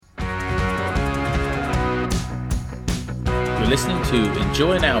listening to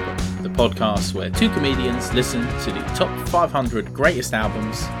Enjoy an Album, the podcast where two comedians listen to the top 500 greatest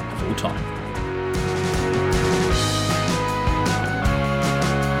albums of all time.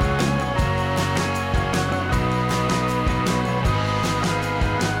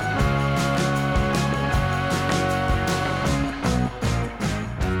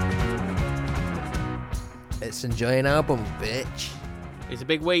 It's Enjoy an Album, bitch. It's a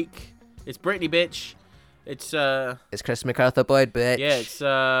big week. It's Britney, bitch. It's Chris MacArthur Boyd, bitch. Yeah, it's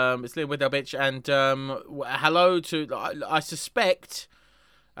Liam Whittle, bitch. And hello to I suspect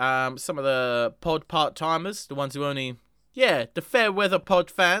some of the pod part-timers, the ones who only the fair weather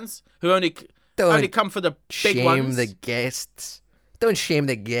pod fans who only come for the big ones. Shame the guests. Don't shame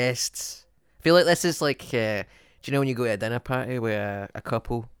the guests. I feel like this is like do you know when you go to a dinner party with a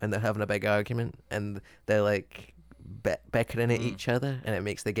couple and they're having a big argument and they're like bickering at each other, and it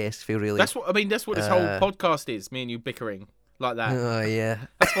makes the guests feel really. That's what this whole podcast is. Me and you bickering like that. Oh yeah.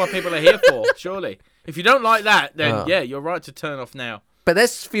 That's what people are here for. Surely, if you don't like that, then you're right to turn off now. But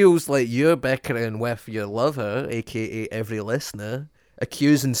this feels like you're bickering with your lover, aka every listener,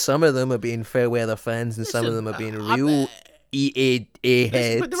 accusing some of them of being fair weather fans and some of them of being real EA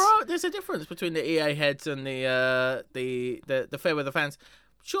heads. But there's a difference between the EA heads and the fair weather fans.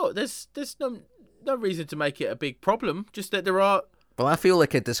 Sure, there's no reason to make it a big problem. Just that there are. Well, I feel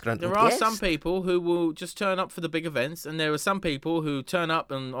like a disgruntled There are guest. some people who will just turn up for the big events, and there are some people who turn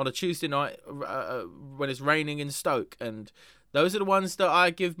up on a Tuesday night when it's raining in Stoke, and those are the ones that I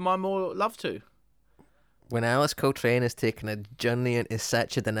give my more love to. When Alice Coltrane is taking a journey into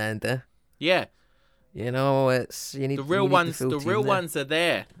Satchidananda. Yeah. You know, it's you need the real you need ones. The real ones are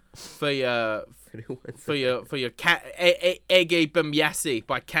there for your Ege Bumyasi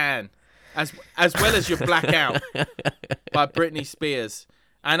by Can. As well as your Blackout by Britney Spears.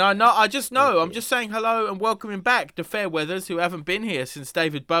 And I'm just saying hello and welcoming back the Fairweathers who haven't been here since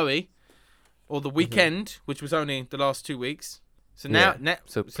David Bowie or The Weekend, which was only the last 2 weeks. So now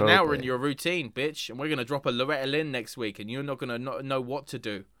we're in your routine, bitch, and we're going to drop a Loretta Lynn next week, and you're not going to know what to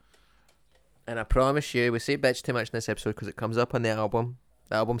do. And I promise you, we say bitch too much in this episode because it comes up on the album.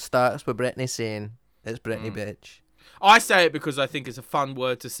 The album starts with Britney saying, "It's Britney, bitch." I say it because I think it's a fun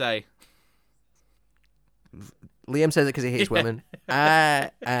word to say. Liam says it because he hates women.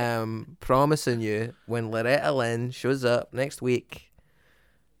 I am promising you, when Loretta Lynn shows up next week,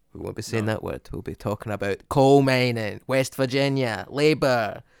 we won't be saying that word. We'll be talking about coal mining, West Virginia,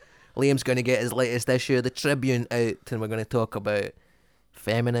 Labour. Liam's going to get his latest issue of the Tribune out, and we're going to talk about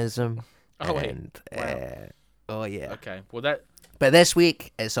feminism. Oh yeah. Okay. Well, that. But this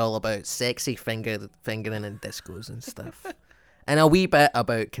week it's all about sexy fingering and discos and stuff. And a wee bit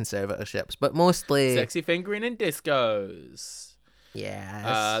about conservatorships, but mostly... Sexy fingering and discos.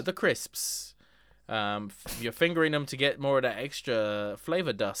 Yes. The crisps. You're fingering them to get more of that extra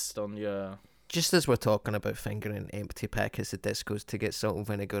flavour dust on your... Just as we're talking about fingering empty packets of discos to get salt and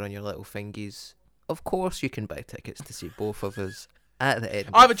vinegar on your little fingies, of course you can buy tickets to see both of us at the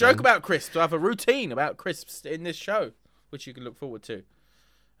Edinburgh I have a joke Fringe. about crisps. I have a routine about crisps in this show, which you can look forward to.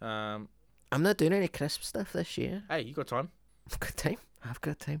 I'm not doing any crisp stuff this year. Hey, you got time. I've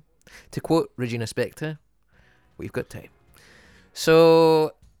got time. To quote Regina Spektor, we've got time.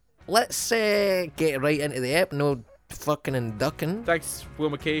 So, let's get right into the ep. No fucking and ducking. Thanks, Will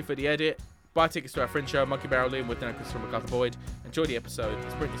McKee, for the edit. Buy tickets to our Fringe show, Monkey Barrel Liam with Christopher MacArthur Boyd. Enjoy the episode.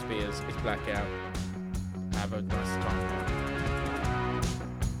 It's Britney Spears. It's Blackout. Have a nice time.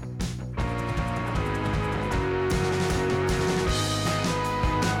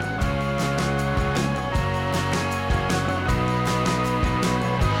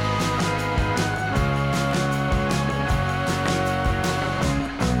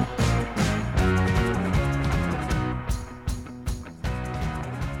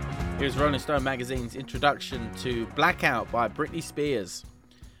 Here's Rolling Stone magazine's introduction to Blackout by Britney Spears.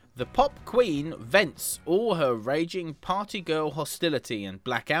 The pop queen vents all her raging party girl hostility in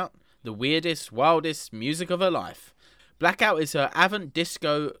Blackout, the weirdest, wildest music of her life. Blackout is her avant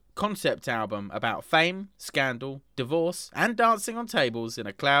disco concept album about fame, scandal, divorce, and dancing on tables in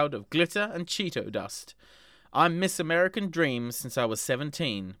a cloud of glitter and Cheeto dust. I'm Miss American Dream since I was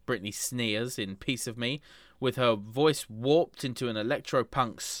 17, Britney sneers in Piece of Me, with her voice warped into an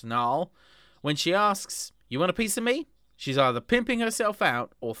electro-punk snarl. When she asks, "You want a piece of me?" she's either pimping herself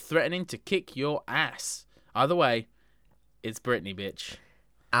out or threatening to kick your ass. Either way, it's Britney, bitch.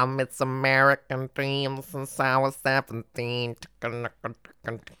 I'm Miss American Dream since I was 17.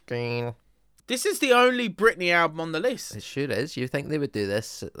 This is the only Britney album on the list. It sure is. You think they would do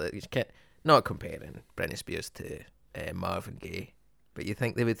this? Not comparing Britney Spears to Marvin Gaye, but you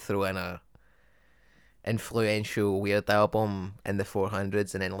think they would throw in a influential weird album in the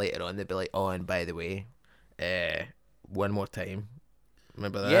 400s, and then later on they'd be like, oh, and by the way, One More Time.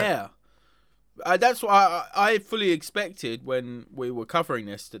 Remember that? Yeah. That's what I fully expected when we were covering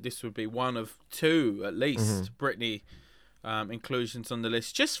this, that this would be one of two, at least, Britney inclusions on the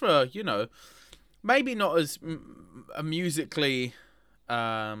list. Just for, maybe not as a musically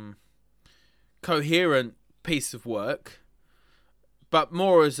coherent piece of work, but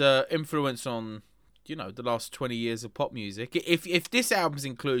more as a influence on, the last 20 years of pop music. If this album's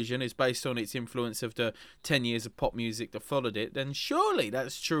inclusion is based on its influence of the 10 years of pop music that followed it, then surely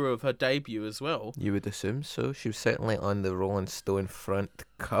that's true of her debut as well. You would assume so. She was certainly on the Rolling Stone front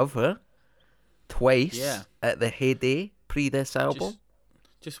cover twice at the heyday pre this album.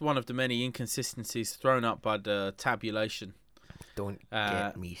 Just one of the many inconsistencies thrown up by the tabulation. Don't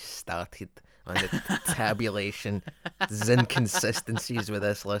get me started on the tabulation. There's inconsistencies with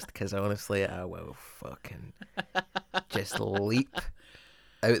this list, because honestly, I will fucking just leap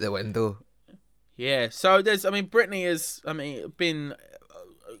out the window. Yeah, so Britney has, been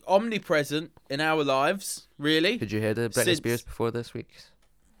omnipresent in our lives, really. Did you hear the Britney Spears before this week?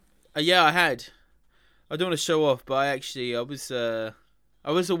 Yeah, I had. I don't want to show off, but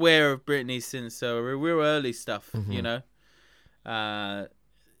I was aware of Britney since real early stuff,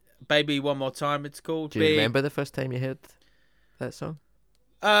 Baby One More Time, it's called. Do you remember the first time you heard that song?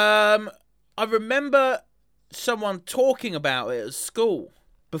 I remember someone talking about it at school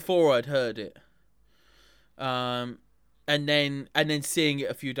before I'd heard it. And then seeing it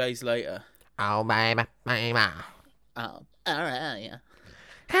a few days later. Oh, baby. Oh, alright.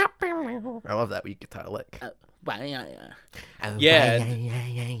 I love that wee guitar lick. Yeah.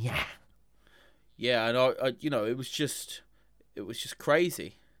 Yeah. Yeah, and it was just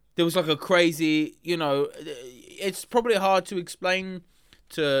crazy. There was like a crazy, it's probably hard to explain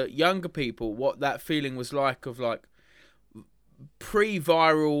to younger people what that feeling was like of like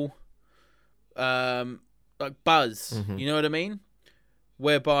pre-viral, like buzz. Mm-hmm. You know what I mean?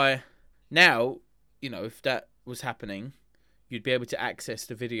 Whereby now, if that was happening, you'd be able to access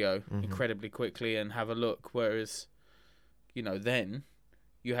the video incredibly quickly and have a look. Whereas, then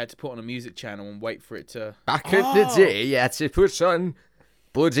you had to put on a music channel and wait for it to. Back in the day, you had to put on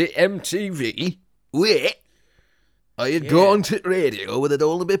bloody MTV. Wait. Or you'd go onto the radio where they'd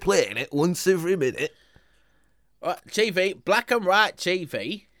only be playing it once every minute. TV, black and white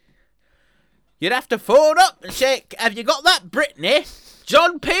TV. You'd have to phone up and say, have you got that Britney?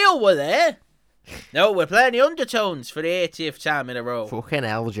 John Peel were there. No, we're playing the Undertones for the 80th time in a row. Fucking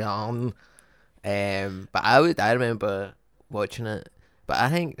hell, John. But I remember watching it. But I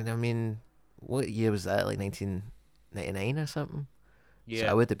think, what year was that? Like 1999 or something? Yeah. So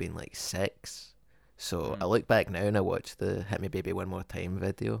I would have been like 6. So I look back now and I watch the Hit Me Baby One More Time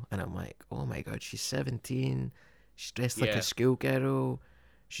video, and I'm like, oh my god, she's 17. She's dressed like a schoolgirl.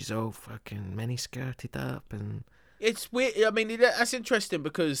 She's all fucking mini-skirted up. And it's weird. That's interesting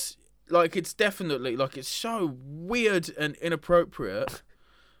because, like, it's definitely, like, it's so weird and inappropriate.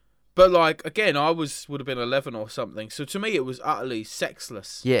 But, like, again, would have been 11 or something. So to me, it was utterly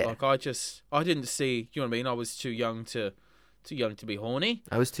sexless. Yeah. Like, I didn't see, you know what I mean? I was too young to be horny.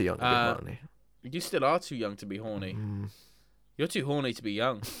 I was too young to be horny. You still are too young to be horny. You're too horny to be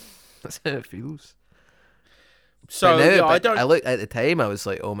young. That's how it feels. So, now, I looked at the time, I was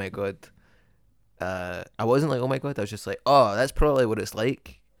like, oh my god. I wasn't like, oh my god. I was just like, oh, that's probably what it's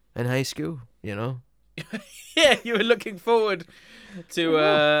like in high school, Yeah, you were looking forward to,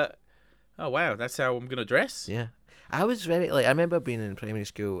 oh wow, that's how I'm going to dress? Yeah. I was very, I remember being in primary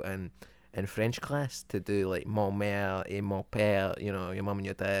school and in French class to do, like, mon mère et mon père, your mum and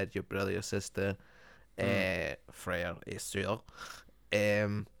your dad, your brother, your sister, frère et sœur.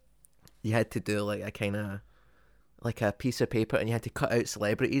 You had to do, like, a kind of, like, a piece of paper, and you had to cut out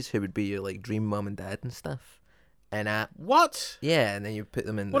celebrities who would be your, like, dream mum and dad and stuff. And what? Yeah, and then you put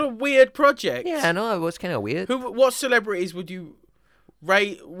them in. What a weird project. Yeah, I know, it was kind of weird. What celebrities would you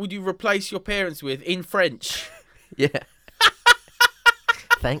replace your parents with in French? Yeah.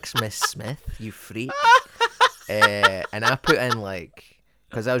 Thanks, Miss Smith, you freak. And I put in, like,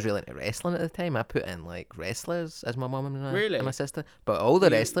 because I was really into wrestling at the time, I put in, like, wrestlers as my mum and my sister. But all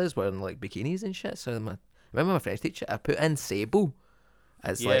the wrestlers were in, like, bikinis and shit. So remember my French teacher? I put in Sable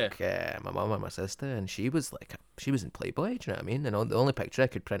as like my mum and my sister, and she was in Playboy. Do you know what I mean? And the only picture I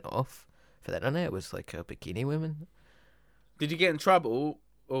could print off for the internet was like a bikini woman. Did you get in trouble,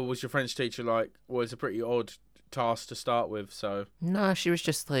 or was your French teacher like, well, it's a pretty odd task to start with? So no, she was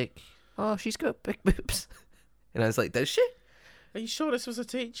just like, oh, she's got big boobs, and I was like, does she? Are you sure this was a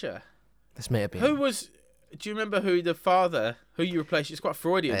teacher? This may have been. Who was Do you remember who you replaced? It's quite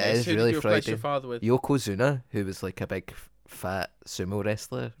Freudian. It This. is Who really did you replace Freudian. your father with? Yokozuna, who was like a big fat sumo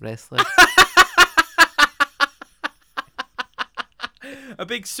wrestler. A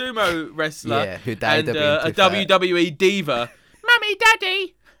big sumo wrestler. Yeah, who died and of being a too fat. WWE diva. Mummy,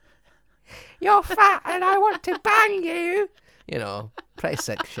 Daddy. You're fat and I want to bang you. You know, pretty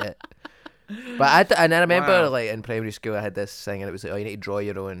sick shit. But I remember Wow. like in primary school I had this thing and it was like, oh, you need to draw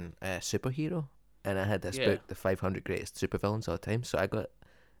your own superhero. And I had this Yeah. book, The 500 Greatest Supervillains of All Time. So I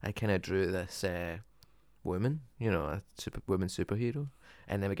kind of drew this woman, you know, a woman superhero.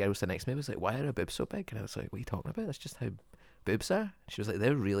 And then the girl was next to me was like, why are her boobs so big? And I was like, what are you talking about? That's just how boobs are. She was like,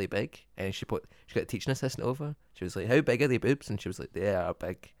 they're really big. And she got a teaching assistant over. She was like, how big are they boobs? And she was like, they are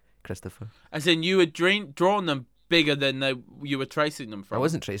big, Christopher. As in, you had drawn them bigger than you were tracing them from. I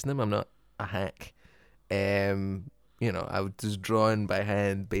wasn't tracing them. I'm not a hack. You know, I was just drawing by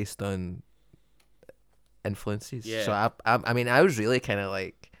hand based on influences. Yeah. So I mean, I was really kind of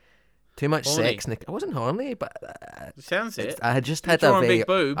like too much Horny. sex. I wasn't horny, but Sounds it. I had just You're had a drawing very big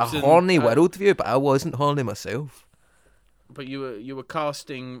boobs and, horny worldview, but I wasn't horny myself. But you were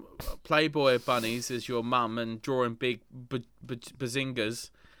casting Playboy bunnies as your mum and drawing big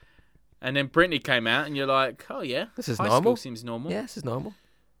bazingas. And then Britney came out, and you're like, "Oh yeah, This is high normal. school seems normal." Yeah, this is normal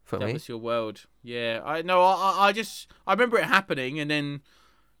for That me. was your world. Yeah, I know. I remember it happening, and then,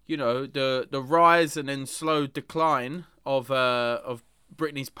 you know, the rise and then slow decline of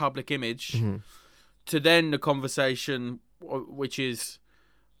Britney's public image, Mm-hmm. to then the conversation, which is,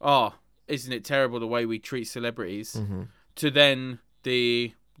 oh, isn't it terrible the way we treat celebrities? Mm-hmm. To then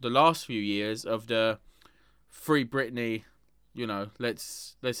the last few years of the free Britney. You know,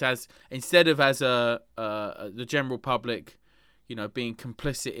 let's instead of as the general public, you know, being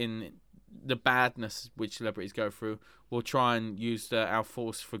complicit in the badness which celebrities go through, we'll try and use our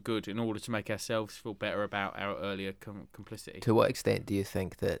force for good in order to make ourselves feel better about our earlier complicity. To what extent do you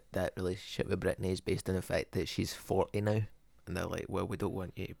think that relationship with Britney is based on the fact that she's 40 now, and they're like, well, we don't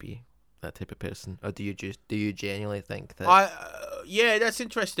want you to be that type of person, or do you genuinely think that? Yeah, that's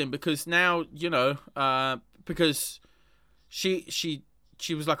interesting because now, you know, because she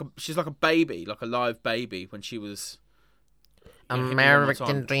was she's like a baby, like a live baby when she was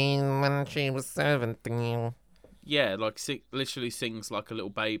American Dream when she was 17. Yeah, like literally sings like a little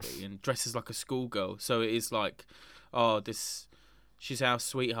baby and dresses like a schoolgirl. So it is like, oh, she's our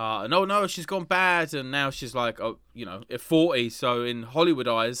sweetheart, and oh no, she's gone bad, and now she's like, oh, you know, at 40. So in Hollywood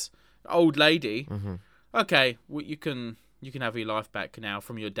eyes, old lady. Mm-hmm. Okay, well, you can have your life back now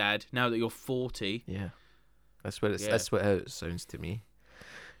from your dad. Now that you're 40. Yeah, that's what Yeah. that's how it sounds to me.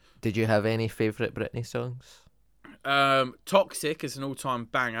 Did you have any favourite Britney songs? Toxic is an all-time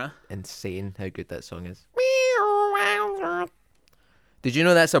banger. Insane how good that song is. Did you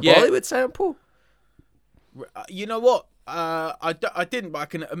know that's a Yeah. Bollywood sample? You know what? I didn't, but I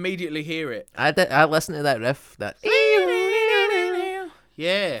can immediately hear it. I listened to that riff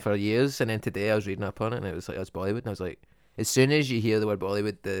Yeah. for years, and then today I was reading up on it, and it was like, that's Bollywood, and I was like, as soon as you hear the word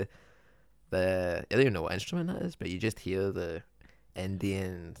Bollywood, the I don't even know what instrument that is, but you just hear the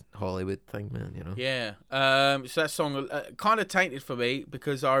Indian Hollywood thing, man, you know? Yeah. So that song kind of tainted for me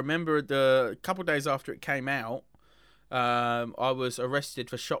because I remember a couple of days after it came out, I was arrested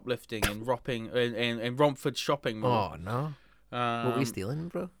for shoplifting in Romford shopping mall. Oh, no. What were you stealing,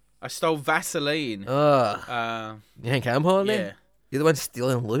 bro? I stole Vaseline. Ugh. You think I'm horny? Yeah. You're the one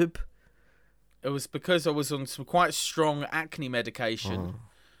stealing lube? It was because I was on some quite strong acne medication,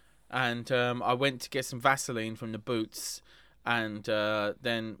 and I went to get some Vaseline from the Boots. And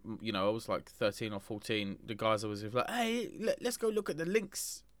then, you know, I was like 13 or 14. The guys I was with, like, hey, let's go look at the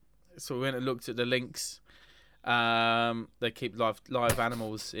links. So we went and looked at the links. They keep live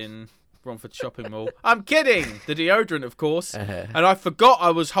animals in Romford shopping mall. I'm kidding. The deodorant, of course. Uh-huh. And I forgot I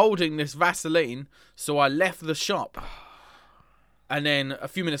was holding this Vaseline, so I left the shop. And then a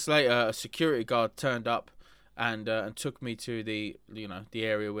few minutes later, a security guard turned up and took me to the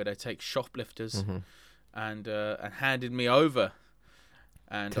area where they take shoplifters. Mm-hmm. And handed me over,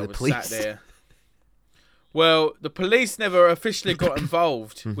 and To I the was police. sat there. Well, the police never officially got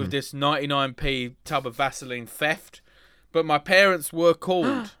involved with this 99p tub of Vaseline theft, but my parents were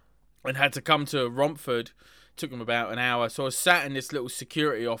called and had to come to Romford. Took them about an hour, so I was sat in this little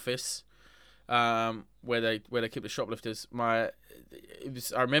security office where they keep the shoplifters. I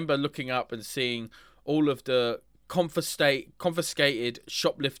remember looking up and seeing all of the confiscated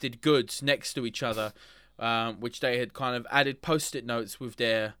shoplifted goods next to each other. Which they had kind of added post-it notes with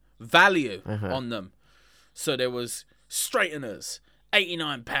their value on them. So there was straighteners,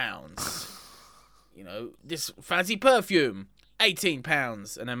 £89. You know, this fancy perfume,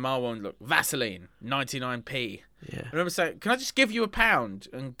 £18. And then Marwan looked, Vaseline, 99p. Yeah. I remember saying, can I just give you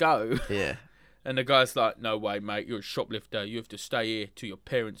 £1 and go? Yeah. And the guy's like, no way, mate, you're a shoplifter. You have to stay here till your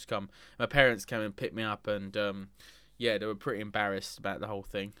parents come. My parents came and picked me up, and yeah, they were pretty embarrassed about the whole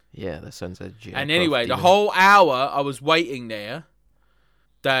thing. Yeah, that sounds a Jack And anyway, the demon. whole hour I was waiting there,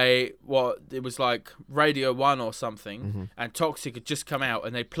 it was like Radio 1 or something, and Toxic had just come out,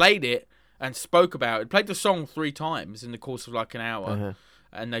 and they played it and spoke about it. Played the song 3 times in the course of like an hour,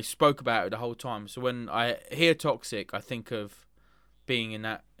 and they spoke about it the whole time. So when I hear Toxic, I think of being in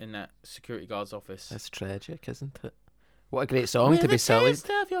that security guard's office. That's tragic, isn't it? What a great song to be silly. With the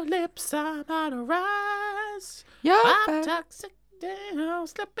taste of your lips, I'm on a rise. Yeah. I'm toxic, down,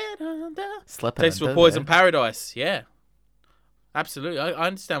 slipping under. Slipping Taste for under, Poison yeah. Paradise, yeah. Absolutely, I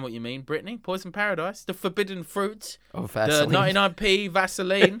understand what you mean, Brittany. Poison Paradise, the forbidden fruit, Oh, the Vaseline. 99p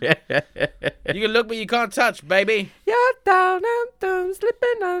Vaseline. You can look but you can't touch, baby. You're down and down,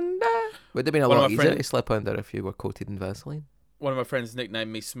 slipping under. Would have been a One of lot my easier friends- to slip under if you were coated in Vaseline. One of my friends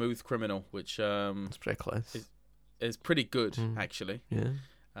nicknamed me Smooth Criminal, which It's pretty close. is pretty good, actually.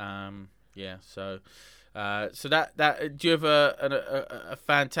 Yeah. Yeah. So that do you have a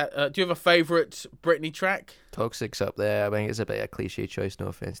fantastic? Do you have a favorite Britney track? Toxic's up there. I think it's a bit of a cliche choice, no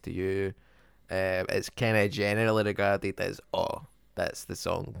offense to you. It's kind of generally regarded as, that's the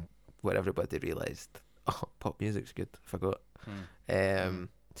song where everybody realised, pop music's good. Forgot.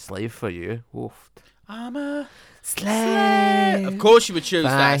 Slave for You. Oof. I'm a Slave. Of course you would choose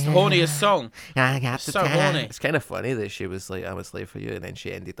that. It's the Fire. horniest song. I got So horny. It's kind of funny that she was like, I'm a slave for you, and then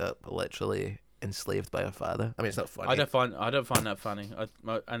she ended up literally enslaved by her father. I mean, it's not funny. I don't find that funny.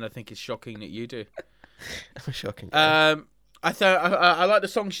 And I think it's shocking that you do. Shocking. I like the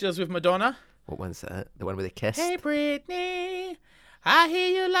song she does with Madonna. What one's that? The one where they kissed? Hey Britney, I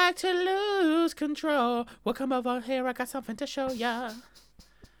hear you like to lose control. Well, come over here, I got something to show ya.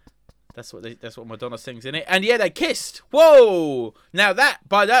 That's what Madonna sings in it. And yeah, they kissed. Whoa! Now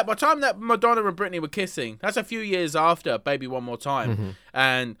by the time that Madonna and Britney were kissing, that's a few years after Baby One More Time.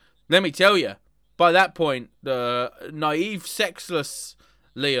 And let me tell you, by that point, the naive, sexless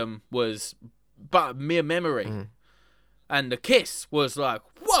Liam was but a mere memory. And the kiss was like,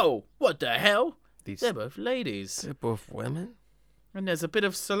 whoa, what the hell? They're both ladies. They're both women. And there's a bit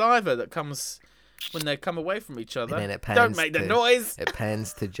of saliva that comes when they come away from each other. And then it Don't pans make the to- noise. It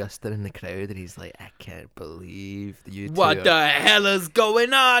pans to Justin in the crowd, and he's like, I can't believe you two. What the hell is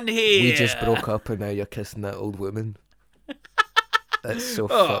going on here? We just broke up, and now you're kissing that old woman. That's so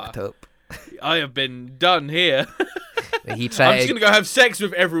Oh. fucked up. I have been done here. He I'm tried. just going to go have sex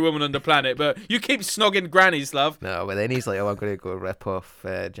with every woman on the planet, but you keep snogging grannies, love. No, but then he's like, I'm going to go rip off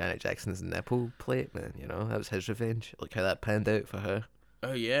Janet Jackson's nipple plate, man. You know, that was his revenge. Look how that panned out for her.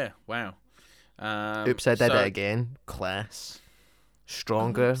 Oh, yeah. Wow. Oops, I did so- it again. Class.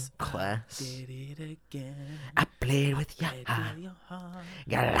 Stronger. Class. Did it again. I played with your Played heart. with your heart.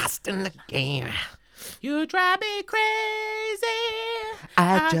 Got lost in the game. You drive me crazy.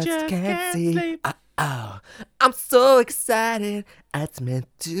 I just can't see. sleep. Oh, I'm so excited. It's meant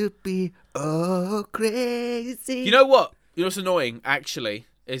to be crazy. You know what? You know what's annoying, actually,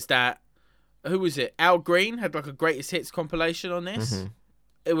 is that, who was it? Al Green had like a greatest hits compilation on this.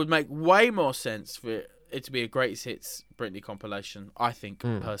 It would make way more sense for it to be a greatest hits Britney compilation, I think,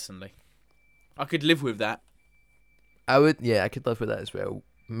 personally. I could live with that. I would, yeah, I could live with that as well.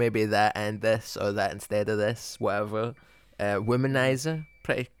 Maybe that and this, or that instead of this, whatever. Womanizer,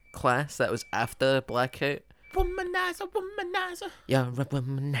 pretty class. That was after Blackout. Womanizer, womanizer. Yeah,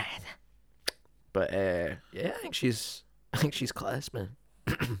 womanizer. But yeah, I think she's class, man.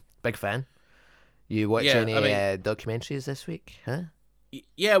 Big fan. You watch Yeah, any I mean- documentaries this week, huh?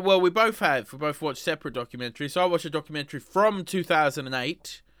 Yeah, well, we both have. We both watched separate documentaries. So I watched a documentary from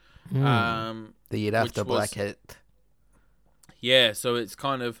 2008. The year after which was- Blackout. Yeah, so it's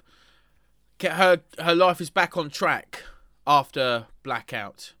kind of her life is back on track after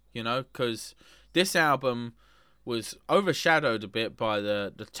Blackout, you know, because this album was overshadowed a bit by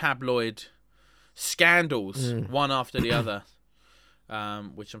the tabloid scandals, one after the other,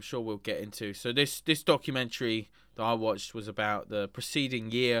 which I'm sure we'll get into. So this documentary that I watched was about the preceding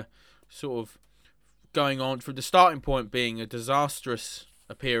year, sort of going on from the starting point being a disastrous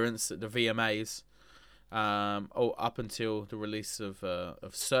appearance at the VMAs. Up until the release of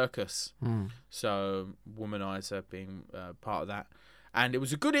Circus, so Womanizer being part of that, and it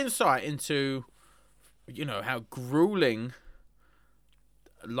was a good insight into, you know, how grueling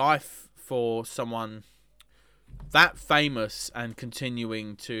life for someone that famous and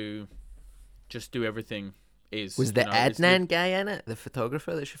continuing to just do everything is. Was you the know, it's Adnan guy in it, the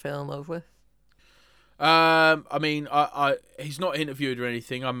photographer that she fell in love with? I mean, he's not interviewed or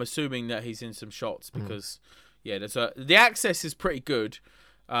anything. I'm assuming that he's in some shots because, the access is pretty good,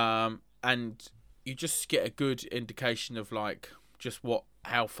 and you just get a good indication of like just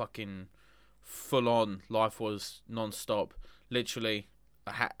how fucking full on life was non-stop. Literally,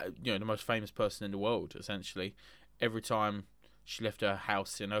 the most famous person in the world, essentially. Every time she left her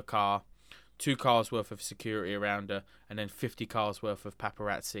house in her car, 2 cars worth of security around her, and then 50 cars worth of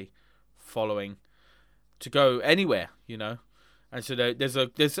paparazzi following to go anywhere, And so there's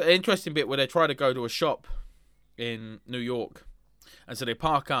an interesting bit where they try to go to a shop in New York, and so they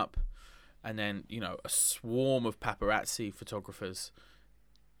park up, and then a swarm of paparazzi photographers.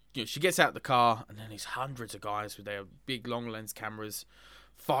 She gets out the car, and then these hundreds of guys with their big long lens cameras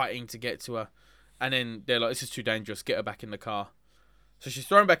fighting to get to her, and then they're like, "This is too dangerous. Get her back in the car." So she's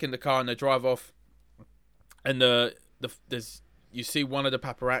thrown back in the car, and they drive off. And you see one of the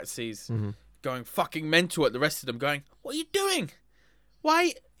paparazzis going fucking mental at the rest of them, going, "What are you doing?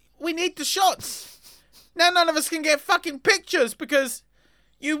 Why? We need the shots. Now none of us can get fucking pictures because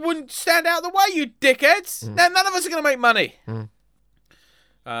you wouldn't stand out of the way, you dickheads. Now none of us are going to make money."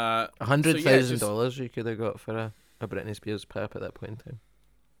 $100,000 you could have got for a Britney Spears pap at that point in time.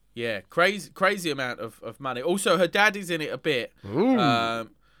 Yeah, crazy amount of money. Also, her daddy's in it a bit.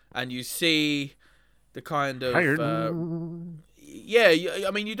 And you see the kind of... I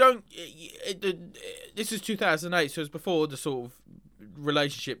mean, you don't... This is 2008, so it's before the sort of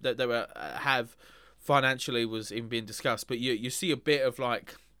relationship that they have financially was even being discussed. But you see a bit of,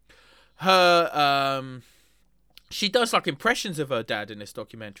 like, her... she does, like, impressions of her dad in this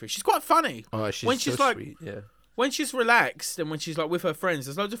documentary. She's quite funny. Oh, she's so sweet, yeah. When she's relaxed and when she's like with her friends,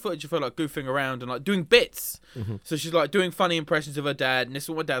 there's loads of footage of her like goofing around and like doing bits. So she's like doing funny impressions of her dad, and this is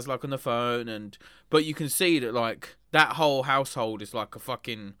what my dad's like on the phone. But you can see that like that whole household is like a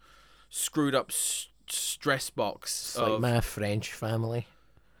fucking screwed up stress box. It's like my French family.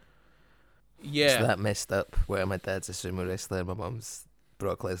 Yeah, it's that messed up where my dad's a sumo wrestler and my mum's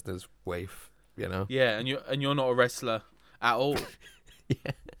Brock Lesnar's wife. Yeah, and you're not a wrestler at all.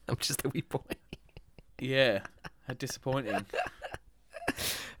 Yeah, I'm just a wee boy. Yeah, how disappointing.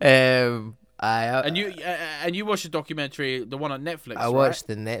 And you watched the documentary, the one on Netflix. I watched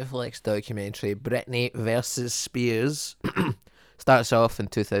the Netflix documentary Britney versus Spears. Starts off in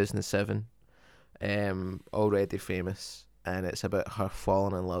 2007. Already famous, and it's about her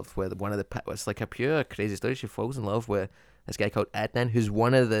falling in love with one of the. It's like a pure crazy story. She falls in love with this guy called Adnan, who's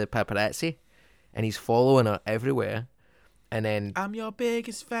one of the paparazzi, and he's following her everywhere. And then I'm your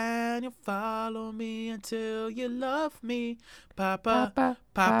biggest fan. You'll follow me until you love me, paparazzi.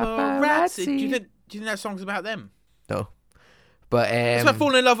 Do you think that song's about them? No, but it's about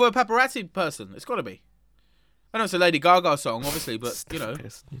falling in love with a paparazzi person. It's got to be. I know it's a Lady Gaga song, obviously, but Yeah.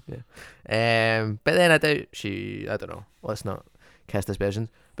 But then I don't know. Let's not cast aspersions.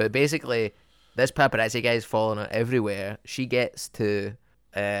 But basically, this paparazzi guy's following her everywhere. She gets to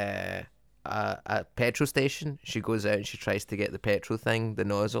a petrol station. She goes out and she tries to get the petrol thing, the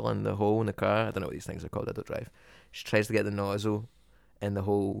nozzle in the hole in the car. I don't know what these things are called. I don't drive. She tries to get the nozzle in the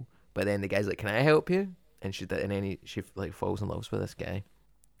hole, but then the guy's like, "Can I help you?" And she like falls in love with this guy.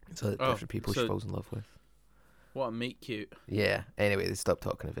 So different people she falls in love with. What a meet cute. Yeah. Anyway, they stopped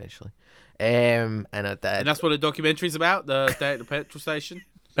talking eventually. And her dad. And that's what the documentary's about. The day at the petrol station.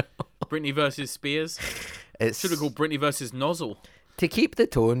 Britney versus Spears. It should have called Britney versus Nozzle. To keep the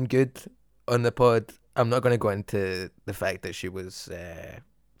tone good on the pod, I'm not going to go into the fact that she was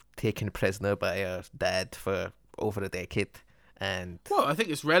taken prisoner by her dad for over a decade. And well, I think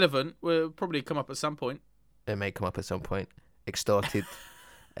it's relevant. Will probably come up at some point. It might come up at some point. Extorted,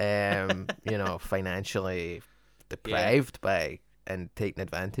 financially deprived by and taken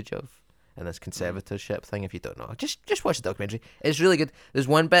advantage of, and this conservatorship thing. If you don't know, just watch the documentary. It's really good. There's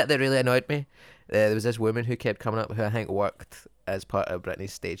one bit that really annoyed me. There was this woman who kept coming up who I think worked as part of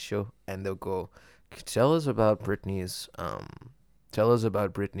Britney's stage show, and they'll go, tell us about Britney's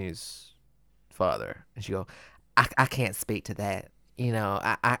father. And she go, I can't speak to that.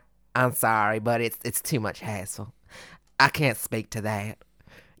 I'm sorry, but it's too much hassle. I can't speak to that.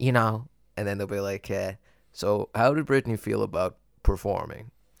 And then they'll be like, so how did Britney feel about performing?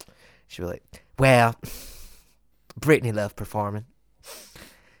 She'll be like, well, Britney loved performing.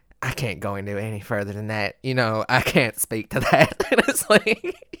 I can't go into any further than that. I can't speak to that. And it's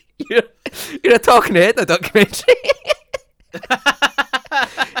like, you're not talking to it in the documentary.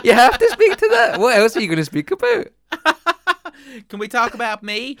 You have to speak to that. What else are you going to speak about? Can we talk about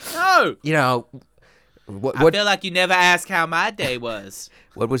me? No. What, I feel like you never asked how my day was.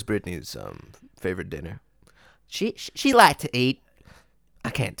 What was Britney's favorite dinner? She liked to eat I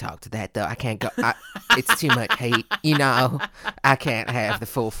can't talk to that though. I can't go. It's too much heat. I can't have the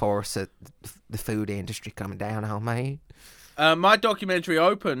full force of the food industry coming down on me. My documentary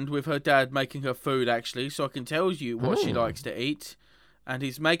opened with her dad making her food, actually, so I can tell you what she likes to eat. And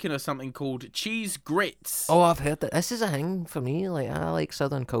he's making her something called cheese grits. Oh, I've heard that. This is a thing for me. Like, I like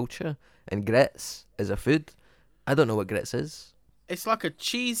Southern culture, and grits is a food. I don't know what grits is. It's like a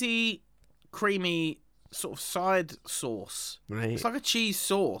cheesy, creamy sort of side sauce. Right. It's like a cheese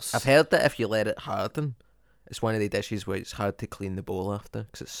sauce. I've heard that if you let it harden, it's one of the dishes where it's hard to clean the bowl after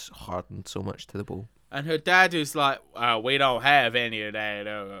because it's hardened so much to the bowl. And her dad is like, we don't have any of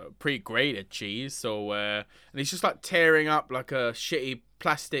that pre-grated cheese. So, and he's just like tearing up like a shitty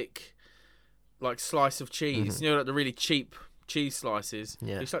plastic like slice of cheese. Mm-hmm. You know, like the really cheap cheese slices.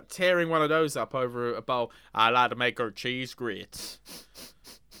 Yeah. He's like tearing one of those up over a bowl. I like to make her cheese grits.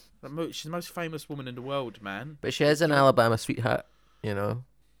 She's the most famous woman in the world, man. But she is an Alabama sweetheart, you know.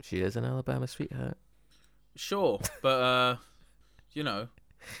 She is an Alabama sweetheart. Sure, but,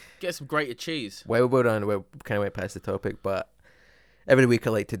 get some grated cheese. Well, we kind of went past the topic, but every week I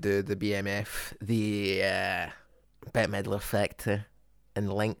like to do the BMF, the Bette Midler Factor,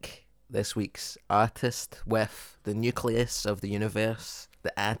 and link this week's artist with the nucleus of the universe,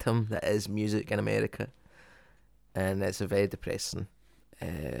 the atom that is music in America. And it's a very depressing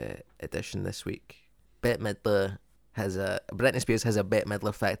edition this week. Britney Spears has a Bette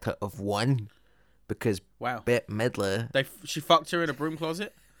Midler Factor of 1 because Bette Midler... She fucked her in a broom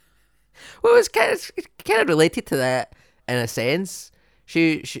closet? Well, it's kind of related to that in a sense.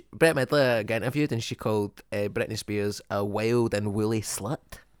 Bette Midler got interviewed and she called Britney Spears a wild and woolly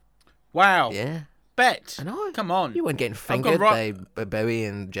slut. Wow. Yeah. Bet. I know. Come on. You weren't getting fingered by Bowie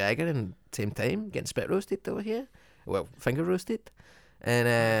and Jagger at the same time, getting spit roasted over here. Well, finger roasted. And,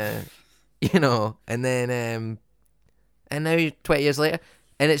 and then, and now 20 years later,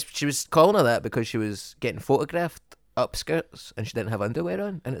 and she was calling her that because she was getting photographed up skirts and she didn't have underwear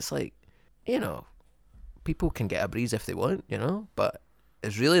on. And it's like, people can get a breeze if they want, but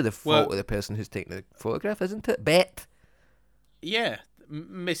it's really the fault of the person who's taking the photograph, isn't it? Bet. Yeah,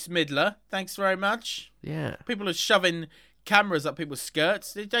 Miss Midler, thanks very much. Yeah. People are shoving cameras up people's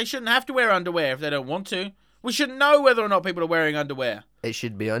skirts. They shouldn't have to wear underwear if they don't want to. We shouldn't know whether or not people are wearing underwear. It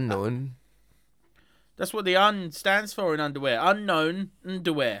should be unknown. That's what the "un" stands for in underwear. Unknown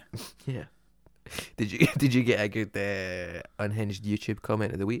underwear. Yeah. Did you get a good unhinged YouTube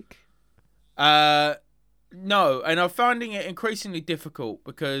comment of the week? No, and I'm finding it increasingly difficult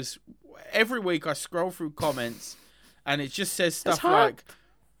because every week I scroll through comments and it just says stuff like,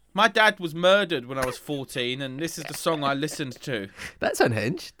 "My dad was murdered when I was 14 and this is the song I listened to." That's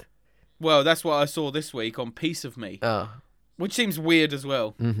unhinged. Well, that's what I saw this week on Piece of Me. Oh. Which seems weird as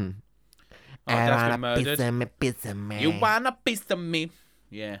well. Mm-hmm. My dad's been murdered. Piece of me. You want a piece of me?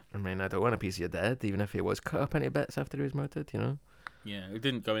 Yeah. I mean, I don't want a piece of your dad, even if he was cut up into bits after he was murdered, Yeah, it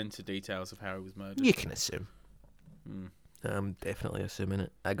didn't go into details of how he was murdered. You can assume. I'm definitely assuming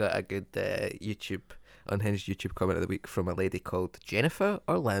it. I got a good unhinged YouTube comment of the week from a lady called Jennifer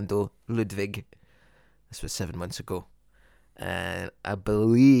Orlando Ludwig. This was 7 months ago. And I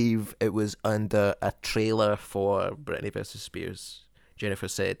believe it was under a trailer for Britney vs. Spears. Jennifer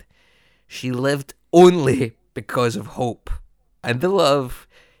said, "She lived only because of hope and the love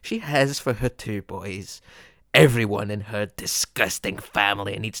she has for her 2 boys. Everyone in her disgusting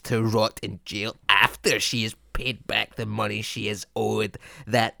family needs to rot in jail after she has paid back the money she is owed.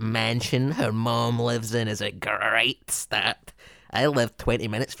 That mansion her mom lives in is a great start. I lived 20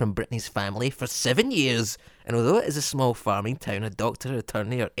 minutes from Britney's family for 7 years, and although it is a small farming town, a doctor,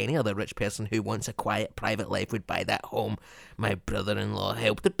 attorney, or any other rich person who wants a quiet private life would buy that home. My brother-in-law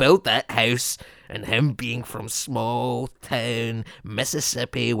helped to build that house, and him being from small town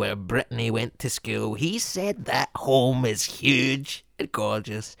Mississippi where Britney went to school, he said that home is huge and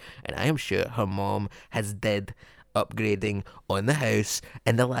gorgeous, and I am sure her mom has did upgrading on the house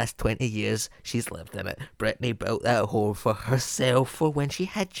in the last 20 years she's lived in it. Britney built that home for herself for when she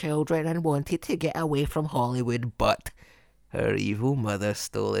had children and wanted to get away from Hollywood, but her evil mother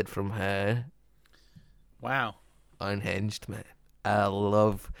stole it from her." Wow. Unhinged, man. I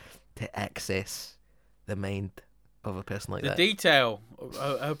love to access the mind of a person like that. The detail.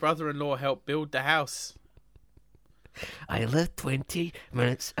 Her brother-in-law helped build the house. I lived 20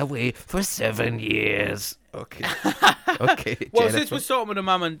 minutes away for 7 years. Okay. Okay. Well, Jennifer. since we're starting with the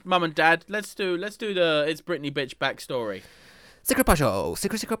mum and dad, let's do the It's Britney Bitch backstory. Secret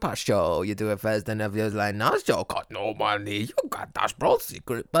part show. You do it first, then if you're like, "No, you got no money. You got that, bro.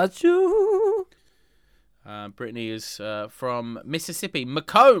 Secret part show." Britney is from Mississippi.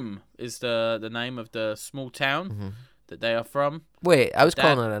 Macomb is the name of the small town that they are from. Wait, I was That-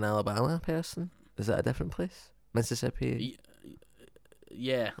 calling her an Alabama person. Is that a different place? Mississippi?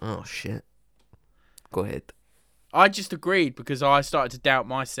 Yeah. Oh, shit. Go ahead. I just agreed because I started to doubt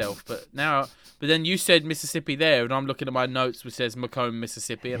myself, but then you said Mississippi there, and I'm looking at my notes which says Macomb,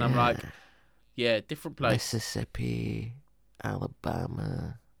 Mississippi, and I'm like, yeah, different place. Mississippi,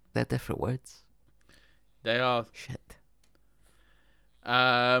 Alabama. They're different words. They are. Shit.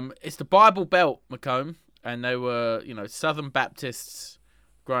 It's the Bible Belt, Macomb, and they were, Southern Baptists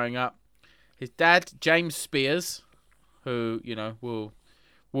growing up. His dad, James Spears, who,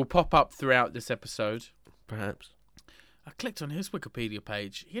 will pop up throughout this episode. Perhaps. I clicked on his Wikipedia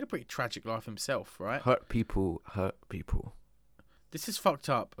page. He had a pretty tragic life himself, right? Hurt people. This is fucked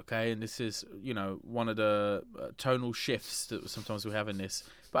up, okay? And this is, one of the tonal shifts that sometimes we have in this.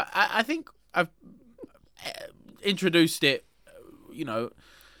 But I think I've introduced it,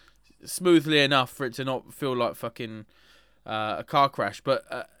 smoothly enough for it to not feel like fucking a car crash.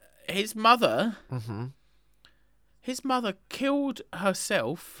 But his mother... Mm-hmm. His mother killed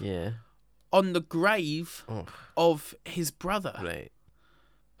herself... Yeah. On the grave of his brother, Right.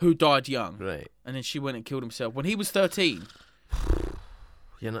 who died young, Right. and then she went and killed himself when he was 13.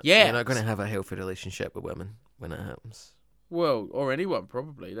 You're not Yeah. going to have a healthy relationship with women when it happens. Well, or anyone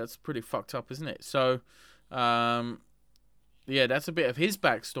probably. That's pretty fucked up, isn't it? So, yeah, that's a bit of his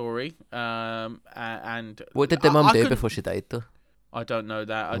backstory. And What did the mum do couldn't- before she died, though? I don't know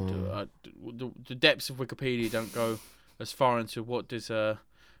that. The depths of Wikipedia don't go as far into what does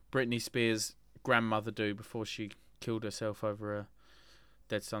Britney Spears' grandmother do before she killed herself over a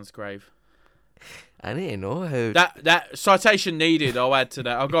dead son's grave. I need to know how... That citation needed, I'll add to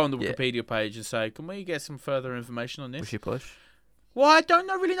that. I'll go on the Yeah. Wikipedia page and say, can we get some further information on Was this? she push? Well, I don't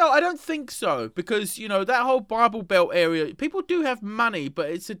really know. I don't think so. Because, that whole Bible Belt area, people do have money, but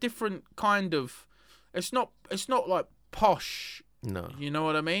it's a different kind of... It's not like posh. No. You know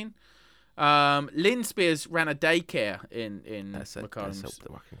what I mean? Lynn Spears ran a daycare in That's McCombs.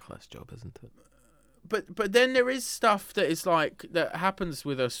 the working class job, isn't it? But then there is stuff that is like that happens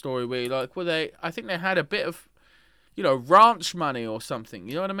with a story where I think they had a bit of ranch money or something.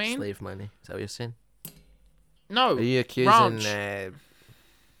 You know what I mean? Slave money. Is that what you're saying? No. Are you accusing ranch.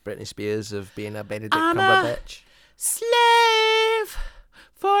 Britney Spears of being a Benedict I'm a Cumberbatch? slave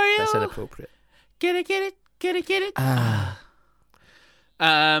for you. That's inappropriate. Get it. Ah.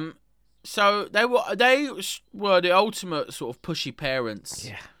 So they were the ultimate sort of pushy parents.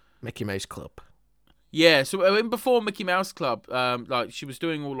 Yeah. Mickey Mouse Club. Yeah, so before Mickey Mouse Club, she was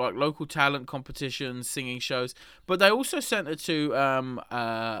doing all like local talent competitions, singing shows, but they also sent her to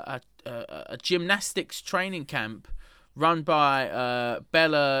a gymnastics training camp run by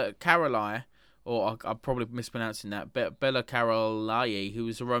Bella Karolyi, or I'm probably mispronouncing that, Bella Karolyi, who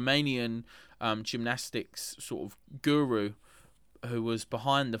was a Romanian gymnastics sort of guru, who was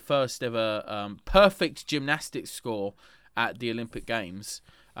behind the first ever perfect gymnastics score at the Olympic Games.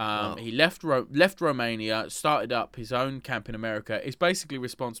 Wow. He left Romania, started up his own camp in America. He's basically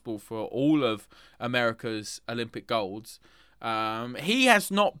responsible for all of America's Olympic golds. He has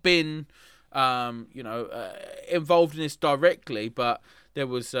not been, involved in this directly, but there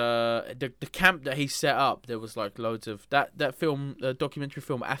was the camp that he set up. There was like loads of that film, the documentary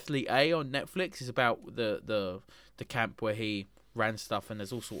film Athlete A on Netflix is about the camp where he ran stuff, and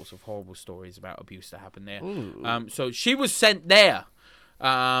there's all sorts of horrible stories about abuse that happened there. So she was sent there.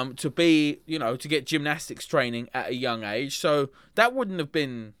 To be, to get gymnastics training at a young age. So that wouldn't have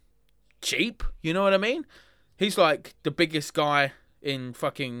been cheap. You know what I mean? He's like the biggest guy in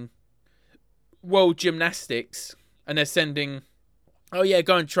fucking world gymnastics, and they're sending, oh yeah,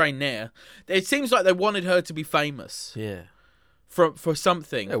 go and train there. It seems like they wanted her to be famous. Yeah. For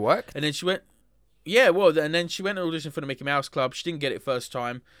something. It worked. And then she went, yeah, well, and then she went to audition for the Mickey Mouse Club. She didn't get it first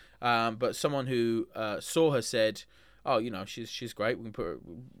time, but someone who saw her said, oh, she's great. We can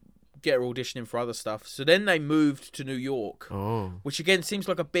get her auditioning for other stuff. So then they moved to New York, which again seems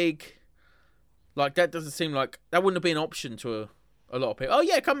like a big, like that doesn't seem like that wouldn't have been an option to a lot of people. Oh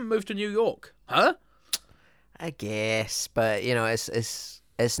yeah, come and move to New York, huh? I guess, but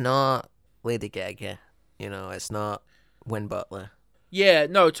it's not Lady Gaga. It's not Win Butler. Yeah,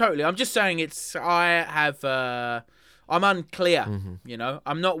 no, totally. I'm just saying I'm unclear,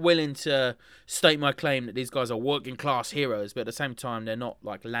 I'm not willing to state my claim that these guys are working class heroes, but at the same time, they're not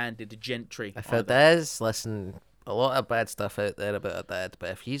like landed gentry. If her dad's, listen, a lot of bad stuff out there about her dad, but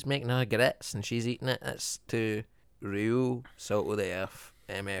if he's making her grits and she's eating it, it's to real salt of the earth.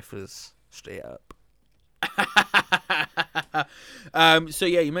 MF is straight up. So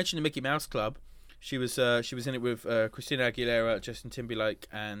yeah, you mentioned the Mickey Mouse Club. She was in it with Christina Aguilera, Justin Timberlake,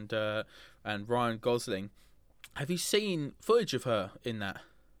 and Ryan Gosling. Have you seen footage of her in that?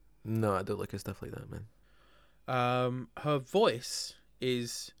 No, I don't look at stuff like that, man. Her voice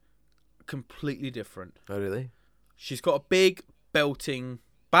is completely different. Oh, really? She's got a big belting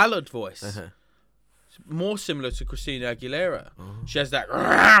ballad voice, Uh-huh. more similar to Christina Aguilera. Oh. She has that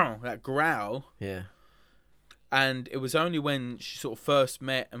growl, Yeah. and it was only when she sort of first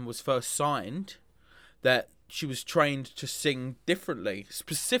met and was first signed that she was trained to sing differently.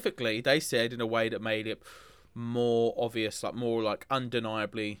 Specifically, they said in a way that made it more obvious, like more like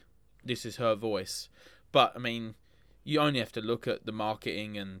undeniably, this is her voice. But I mean, you only have to look at the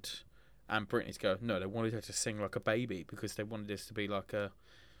marketing and Britney's go, no, they wanted her to sing like a baby because they wanted this to be like a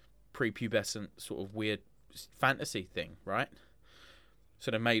prepubescent sort of weird fantasy thing, right?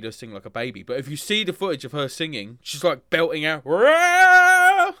 So they made her sing like a baby. But if you see the footage of her singing, she's like belting out.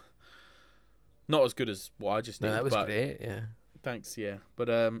 Not as good as what I just did. No, that was but great. Yeah, thanks, yeah. But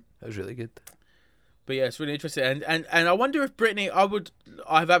that was really good. But yeah, it's really interesting. And I wonder if Britney,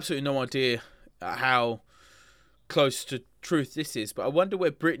 I have absolutely no idea how close to truth this is, but I wonder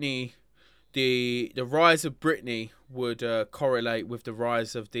where Britney, the rise of Britney would correlate with the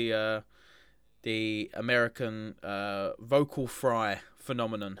rise of the American vocal fry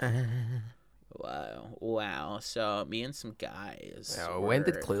phenomenon. Wow. So me and some guys. When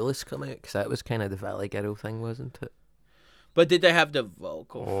did Clueless come out? Because that was kind of the Valley Girl thing, wasn't it? But did they have the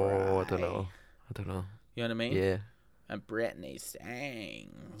vocal fry? I don't know. You know what I mean? Yeah. And Britney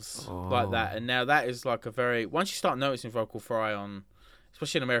sings like that. And now that is like a very... Once you start noticing vocal fry on...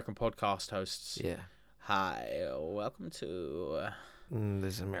 Especially in American podcast hosts. Yeah. Hi, welcome to...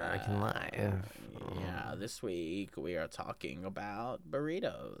 This American Life. Yeah, this week we are talking about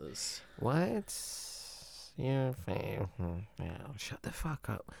burritos. What's your favorite? Now, shut the fuck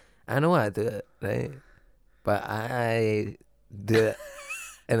up. I know I do it, right? But I do it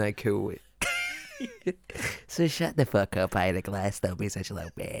in a cool way. So shut the fuck up, Ida Glass. Don't be such a little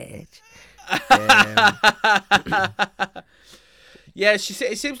bitch. Yeah, it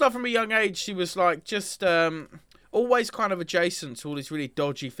seems like from a young age she was like just always kind of adjacent to all these really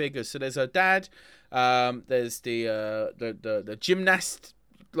dodgy figures. So there's her dad, there's the gymnast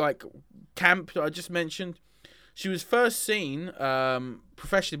like camp that I just mentioned. She was first seen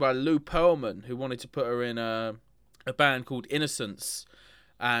professionally by Lou Pearlman, who wanted to put her in a band called Innocence,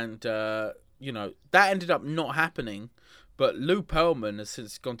 and that ended up not happening. But Lou Pearlman has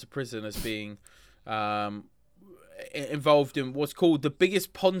since gone to prison as being involved in what's called the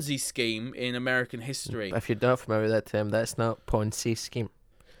biggest Ponzi scheme in American history. If you're not familiar with that term, that's not Ponzi scheme.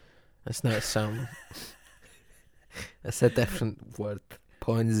 That's not some. That's a different word.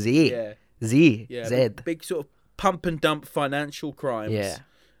 Ponzi. Yeah. Z. Yeah. Z. Big sort of pump and dump financial crimes. Yeah.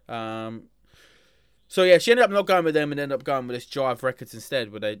 So yeah, she ended up not going with them and ended up going with this Jive Records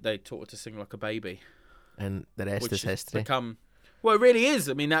instead, where they taught her to sing like a baby. And the rest is history. Well, it really is.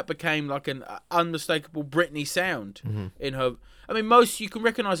 I mean, that became like an unmistakable Britney sound Mm-hmm. in her. I mean, you can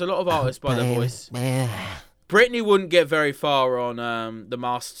recognise a lot of artists by their voice. Britney wouldn't get very far on The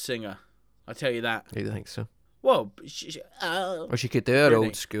Masked Singer. I tell you that. You think so? Well, Or she could do her Britney.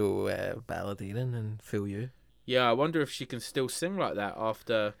 old school balladeering and fool you. Yeah, I wonder if she can still sing like that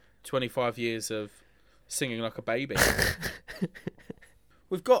after 25 years of singing like a baby.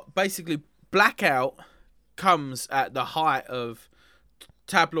 We've got basically Blackout comes at the height of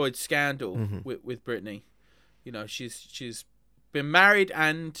tabloid scandal with Britney. You know, she's been married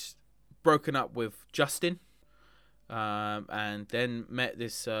and broken up with Justin, and then met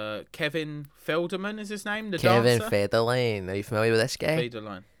this Kevin Felderman is his name, the Kevin dancer. Federline. Are you familiar with this guy?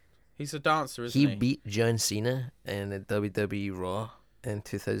 Federline. He's a dancer, isn't He he? beat John Cena in the WWE Raw in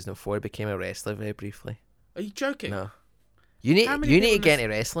 2004. Became a wrestler very briefly. Are you joking? No. You need How many to people get into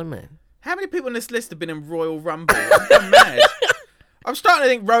wrestling, man. How many people on this list have been in Royal Rumble? I'm mad. I'm starting to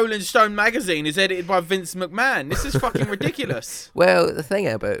think Rolling Stone magazine is edited by Vince McMahon. This is fucking ridiculous. Well, the thing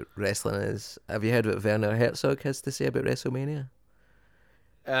about wrestling is, have you heard what Werner Herzog has to say about WrestleMania?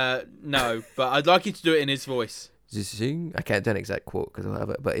 No, but I'd like you to do it in his voice. I can't do an exact quote because I'll have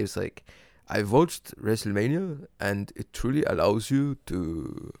it, but he was like, I've watched WrestleMania and it truly allows you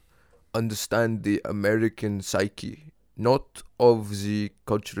to understand the American psyche, not of the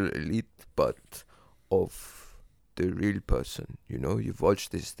cultural elite, but of the real person. You know, you've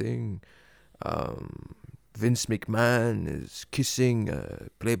watched this thing. Vince McMahon is kissing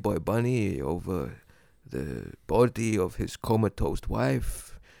Playboy Bunny over the body of his comatose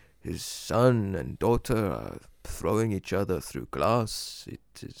wife. His son and daughter are throwing each other through glass.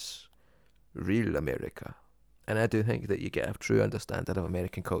 It is real America. And I do think that you get a true understanding of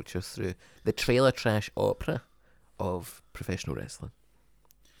American culture through the trailer trash opera of professional wrestling.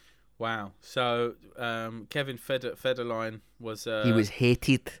 Wow. So Kevin Federline was he was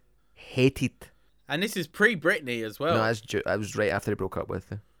hated. and this is pre-Britney as well. No, that was right after he broke up with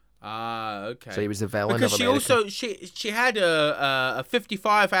her. Ah, okay. So he was the villain because of she America. also she had a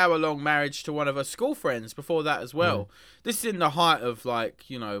 55-hour-long marriage to one of her school friends before that as well. This is in the height of, like,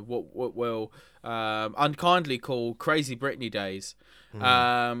 you know, what we'll unkindly call crazy Britney days.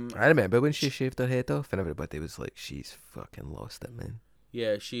 I remember when she shaved her head off and everybody was like, she's fucking lost it, man.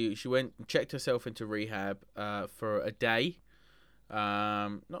 Yeah, she went and checked herself into rehab for a day.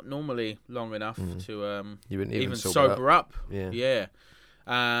 Not normally long enough to You wouldn't even sober up. Yeah.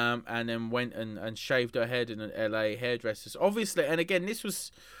 And then went and shaved her head in an LA hairdresser's. Obviously, and again, this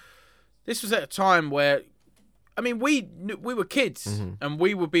was at a time where, I mean, we were kids and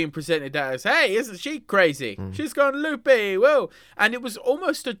we were being presented that as, hey, isn't she crazy? She's gone loopy. Whoa. And it was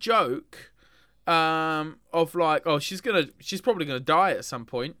almost a joke of like, oh, she's probably gonna die at some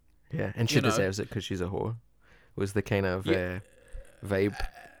point. Yeah, and she deserves it because she's a whore. Was the kind of vibe.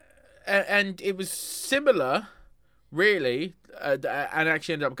 And it was similar, really, and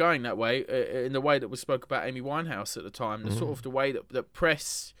actually ended up going that way in the way that was spoke about Amy Winehouse at the time. The sort of the way that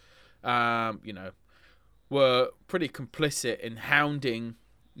press, were pretty complicit in hounding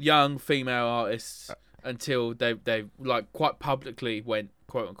young female artists until they like quite publicly went,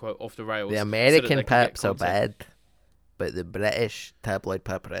 quote unquote, off the rails. The American paps are bad, but the British tabloid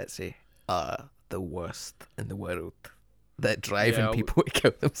paparazzi are the worst in the world. That driving people to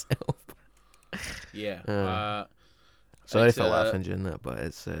kill themselves. Yeah. Sorry for laughing during that, but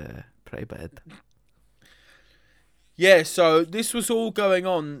it's pretty bad. Yeah, so this was all going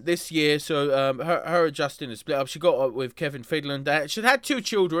on this year. So her and Justin had split up. She got up with Kevin Federline. She had 2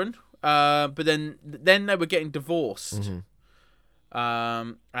 children, but then they were getting divorced.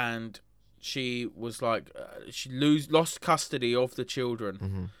 And she was like, she lost custody of the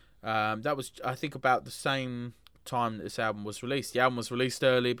children. That was, I think, about the same time that this album was released. The album was released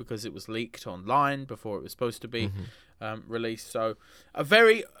early because it was leaked online before it was supposed to be released. So a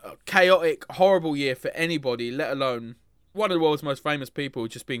very chaotic, horrible year for anybody, let alone one of the world's most famous people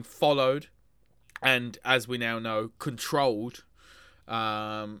just being followed and, as we now know, controlled.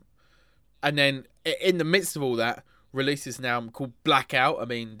 And then in the midst of all that, releases an album called Blackout. I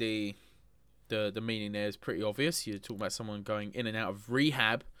mean, the meaning there is pretty obvious. You're talking about someone going in and out of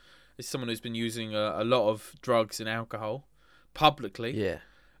rehab. It's someone who's been using a lot of drugs and alcohol publicly. Yeah.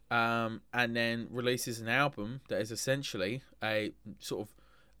 And then releases an album that is essentially a sort of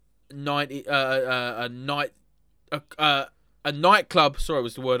a nightclub. Sorry,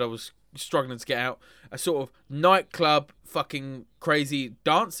 was the word I was struggling to get out. A sort of nightclub, fucking crazy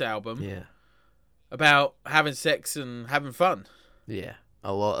dance album. Yeah. About having sex and having fun. Yeah.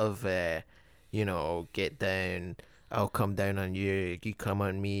 A lot of, get down. I'll come down on you. You come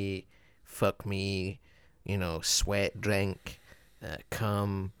on me. Fuck me. Sweat, drink,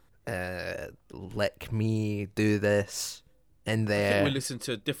 come, lick me, do this. And I think we listened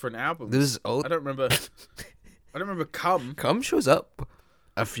to different albums. This is old. I don't remember. I don't remember Come. Come shows up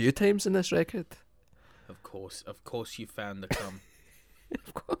a few times in this record. Of course you found the Come.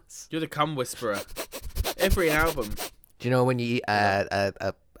 Of course. You're the Come whisperer. Every album. Do you know when you eat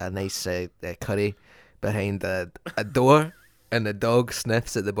a nice curry behind a door and the dog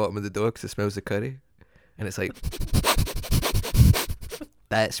sniffs at the bottom of the door because it smells the curry? And it's like,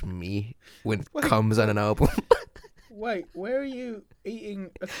 that's me when it comes on an album. Wait, where are you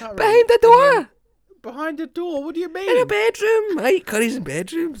eating a curry? Behind the door! Behind the door? What do you mean? In a bedroom. I eat curries in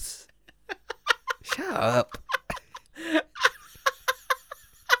bedrooms. Shut up.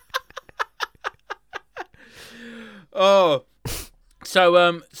 Oh,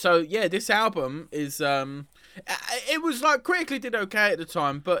 so yeah, this album is it was like critically did okay at the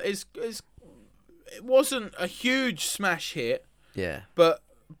time, but it wasn't a huge smash hit. Yeah. But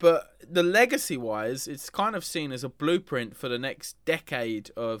the legacy wise, it's kind of seen as a blueprint for the next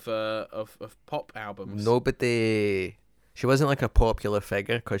decade of pop albums. She wasn't like a popular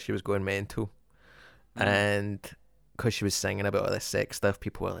figure because she was going mental, and because she was singing about all this sex stuff,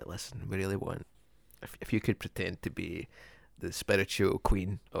 people were like, "Listen, we really want if you could pretend to be the spiritual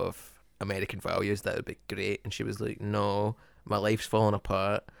queen of American values, that would be great." And she was like, "No, my life's falling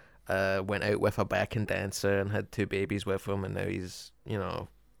apart. Went out with a backing dancer and had 2 babies with him, and now he's, on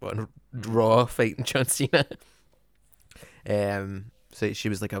Raw fighting John Cena." So she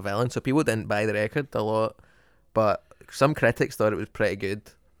was like a villain. So people didn't buy the record a lot, but some critics thought it was pretty good.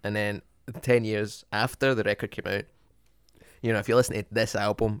 And then 10 years after the record came out, if you listen to this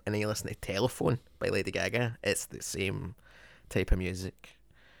album and then you listen to Telephone by Lady Gaga, it's the same type of music.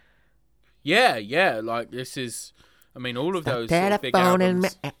 Yeah, like this is, I mean, all of those sort of big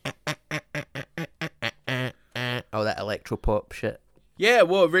albums. electropop shit. Yeah,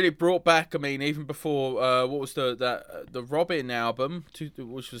 well, it really brought back. I mean, even before what was the Robin album,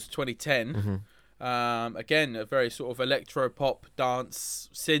 which was 2010. Again, a very sort of electro pop dance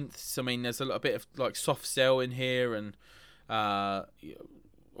synths. I mean, there's a little bit of like Soft Cell in here and all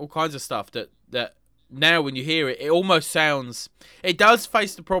kinds of stuff that now when you hear it, it almost sounds. It does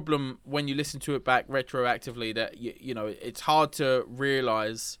face the problem when you listen to it back retroactively that you know it's hard to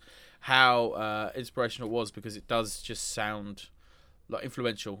realize how inspirational it was because it does just sound like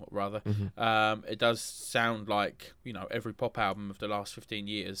influential rather. It does sound like every pop album of the last 15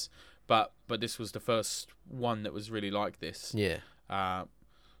 years, but this was the first one that was really like this. Yeah.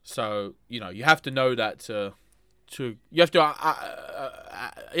 So you have to know that to you have to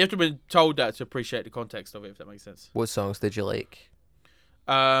be told that to appreciate the context of it, if that makes sense. What songs did you like?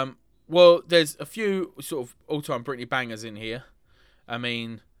 Well, there's a few sort of all-time Britney bangers in here. I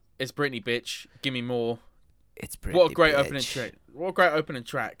mean, it's Britney, bitch. Give me more. It's Britney. What a great bitch. opening track! What a great opening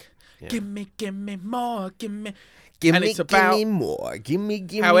track. Yeah. Give me more. Give me more. Give me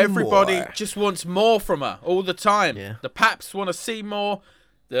how everybody more. just wants more from her all the time. Yeah. The paps want to see more.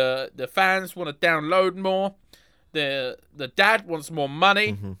 The fans want to download more. The dad wants more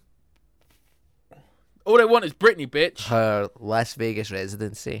money. All they want is Britney, bitch. Her Las Vegas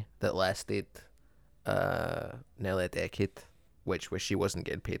residency that lasted nearly a decade, which she wasn't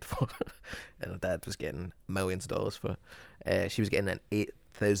getting paid for, and her dad was getting millions of dollars for. She was getting an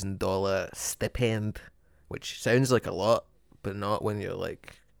 $8,000 stipend, which sounds like a lot, but not when you're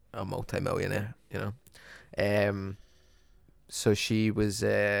like a multi-millionaire, So she was,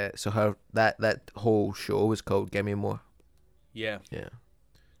 so her that whole show was called "Gimme More." Yeah. Yeah.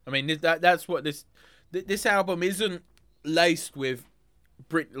 I mean that's what this album isn't laced with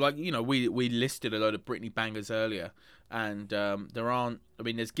we listed a load of Britney bangers earlier, and there aren't. I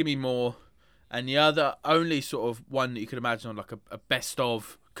mean, there's "Gimme More," and the other only sort of one that you could imagine on like a best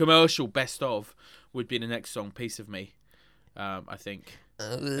of commercial best of would be the next song, "Piece of Me." I think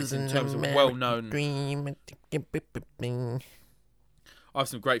it's in terms of well known. I have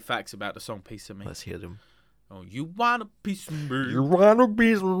some great facts about the song "Piece of Me." Let's hear them. Oh, you want a piece of me? You want a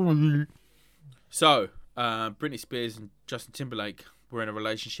piece of me? So, Britney Spears and Justin Timberlake were in a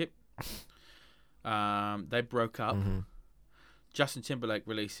relationship. They broke up. Justin Timberlake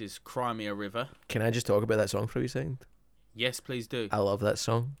releases "Cry Me a River." Can I just talk about that song for a second? Yes, please do. I love that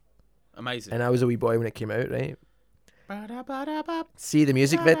song. Amazing. And I was a wee boy when it came out, right? See the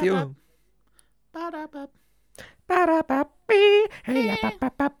music video?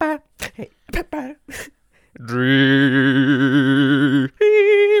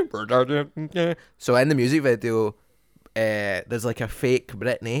 So in the music video, there's like a fake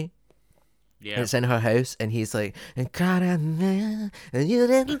Britney. Yeah. And it's in her house, and he's like, and you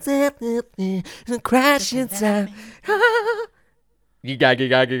didn't tip me, and crashing down. You go at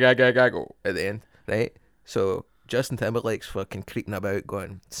the end, right? So Justin Timberlake's fucking creeping about,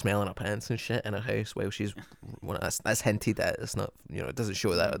 smelling her pants and shit in her house while she's. Well, that's hinted at. It's not, it doesn't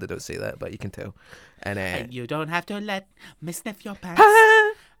show that, or they don't say that, but you can tell. And you don't have to let me sniff your pants.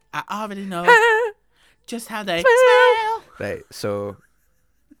 I already know just how they smell. Right, so.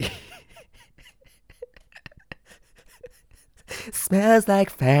 Smells like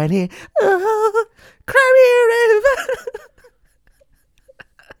Fanny. Oh, cry me a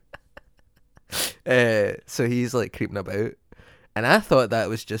river. So he's like creeping about, and I thought that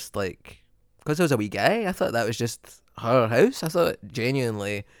was just like, because I was a wee guy, I thought that was just her house. I thought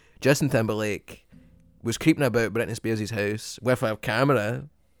genuinely Justin Timberlake was creeping about Britney Spears' house with a camera,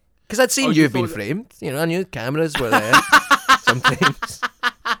 because I'd seen You've Been Framed. I knew cameras were there sometimes.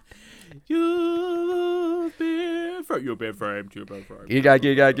 You've been framed. You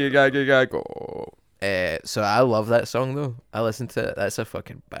gotta go. So I love that song though. I listen to it. That's a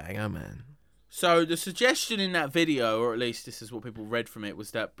fucking banger, man. So the suggestion in that video, or at least this is what people read from it, was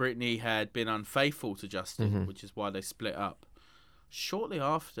that Britney had been unfaithful to Justin, which is why they split up. Shortly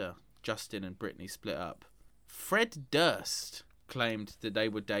after Justin and Britney split up, Fred Durst claimed that they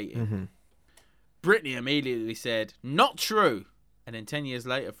were dating. Britney immediately said, "Not true." And then 10 years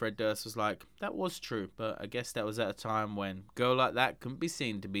later, Fred Durst was like, "That was true, but I guess that was at a time when a girl like that couldn't be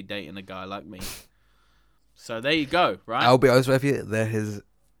seen to be dating a guy like me." So there you go, right? I'll be honest with you, there has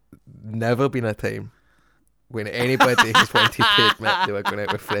never been a time when anybody has wanted to admit they were going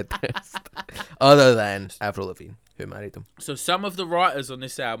out with Fred Durst, other than Avril Lavigne, who married him. So some of the writers on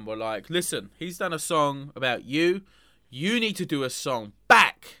this album were like, "Listen, he's done a song about you. You need to do a song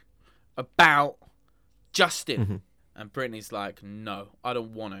back about Justin." And Britney's like, "No, I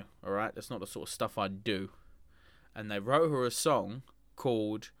don't want to, all right? That's not the sort of stuff I do." And they wrote her a song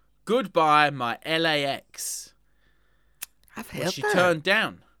called "Goodbye, My LAX." I've heard which she that. turned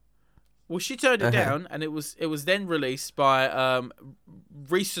down. Well, she turned it down, and it was then released by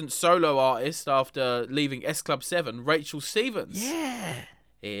recent solo artist after leaving S Club 7, Rachel Stevens. Yeah.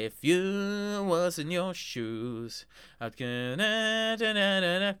 If you was in your shoes, I'd go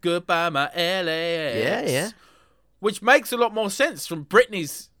goodbye my LAX. Yeah. Which makes a lot more sense from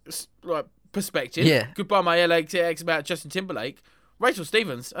Britney's perspective. Yeah. Goodbye my LAX about Justin Timberlake. Rachel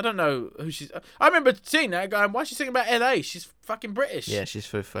Stevens, I don't know who she's. I remember seeing that going, why is she singing about LA? She's fucking British. Yeah, she's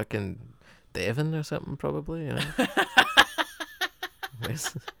for fucking Devon or something, probably. You know?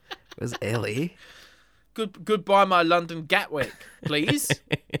 Where's LA? Goodbye my London Gatwick, please.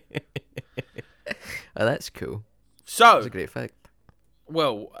 Oh, that's cool. So, That's a great fact.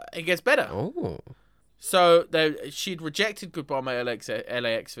 well, it gets better. Oh. So she'd rejected Goodbye My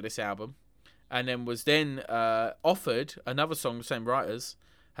LAX for this album, and then was offered another song the same writers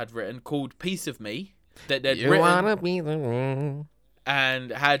had written called Piece of Me that they'd written Wanna be the one.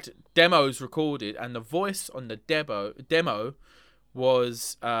 and had demos recorded, and the voice on the demo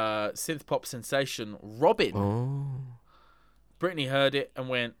was synth pop sensation Robin. Oh. Britney heard it and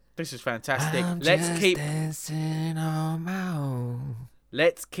went, "This is fantastic. I'm Let's just keep dancing on my own."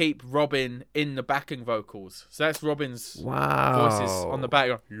 let's keep Robin in the backing vocals." So that's Robin's Wow. voices on the back.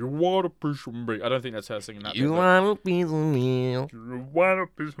 You want a piece of me? I don't think that's her singing that. You bit, want a piece of me? you want a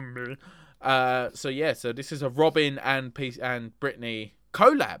piece of me? So this is a Robin and Britney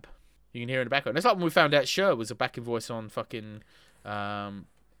collab. You can hear in the background. That's like when we found out Cher was a backing voice on fucking.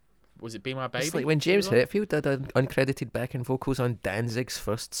 Was it Be My Baby? It's like when James Hetfield did uncredited backing vocals on Danzig's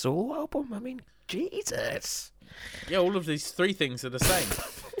first solo album. I mean, Jesus. Yeah, all of these three things are the same.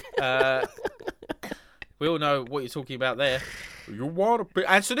 We all know what you're talking about there. You want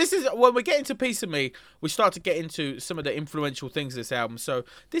to, and so this is when we get into Piece of Me, we start to get into some of the influential things of this album. So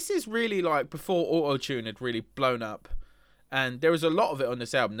this is really like before auto-tune had really blown up, and there is a lot of it on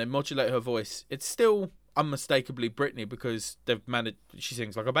this album. They modulate her voice. It's still unmistakably Britney because they've managed. She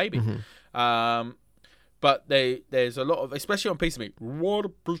sings like a baby. Mm-hmm. But there's a lot of, especially on Piece of Me. What a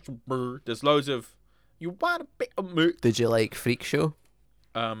piece of me. There's loads of. You want a bit of me. Did you like Freak Show?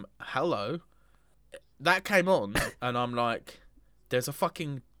 Hello. That came on, and I'm like, there's a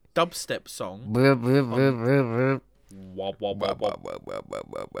fucking dubstep song. Probably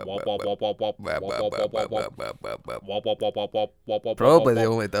the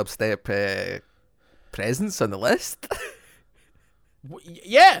only dubstep presence on the list.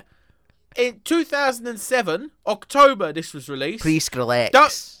 Yeah. In 2007, October, this was released.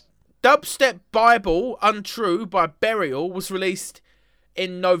 Pre-Skrillex. Dubstep Bible Untrue by Burial was released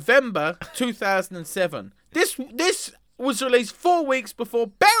in November 2007. This was released 4 weeks before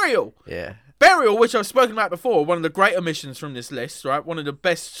Burial. Yeah. Burial, which I've spoken about before, one of the great omissions from this list, right? One of the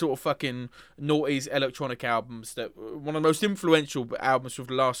best sort of fucking noughties electronic albums, one of the most influential albums for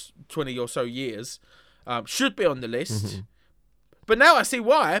the last 20 or so years, should be on the list. Mm-hmm. But now I see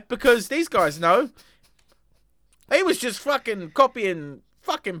why, because these guys know he was just fucking copying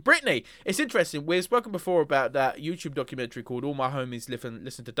fucking Britney. It's interesting. We've spoken before about that YouTube documentary called All My Homies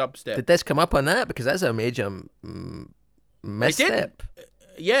Listen to Dubstep. Did this come up on that? Because that's a major misstep.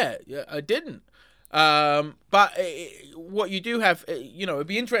 Yeah, I didn't. But what you do have, it'd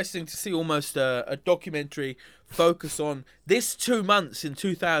be interesting to see almost a documentary focus on this 2 months in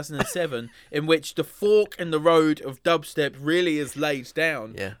 2007 in which the fork in the road of dubstep really is laid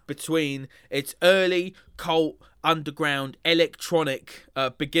down between its early cult underground electronic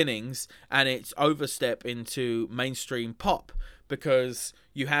beginnings and its overstep into mainstream pop. Because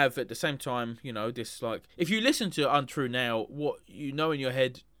you have at the same time, this like, if you listen to Untrue now, what you know in your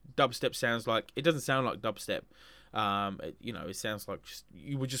head dubstep sounds like, it doesn't sound like dubstep. It sounds like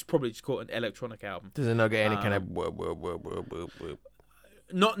you would just probably just call it an electronic album. Does it not get any kind of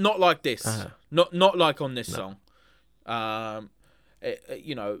not like this, not like on this song.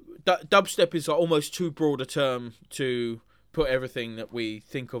 Dubstep is almost too broad a term to put everything that we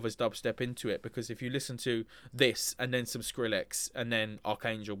think of as dubstep into it, because if you listen to this and then some Skrillex and then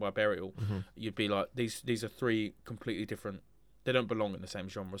Archangel by Burial, you'd be like, these are three completely different. They don't belong in the same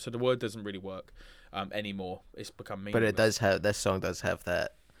genre, so the word doesn't really work anymore. It's become meaningless. But it does have, this song does have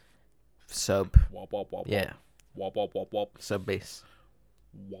that sub, wop, wop, wop, yeah, wop, wop, wop, wop, sub bass,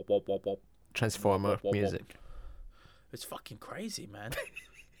 wop, wop, wop, wop, Transformer wop, wop, music. wop. It's fucking crazy, man.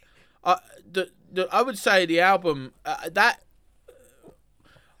 I would say the album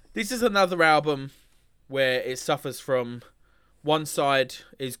this is another album where it suffers from one side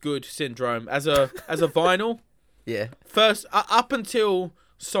is good syndrome as a vinyl. Yeah. First, up until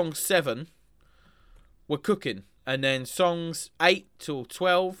song 7, we're cooking, and then songs 8 till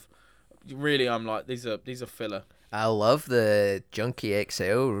 12, really, I'm like, these are filler. I love the Junkie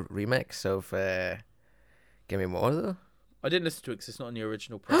XL remix of Give Me More, though. I didn't listen to it because it's not in the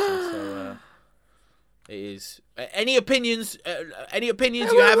original pressing, so it is. Any opinions? Any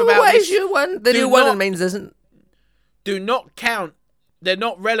opinions you have about what this? is your one? The new one and mine's isn't. Do not count. They're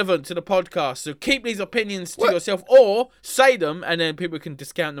not relevant to the podcast, so keep these opinions to yourself, or say them, and then people can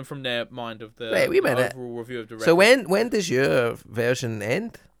discount them from their mind of the, overall review of the record. So when does your version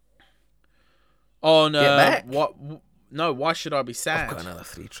end? On Get Back? what? No, Why Should I Be Sad? I've got another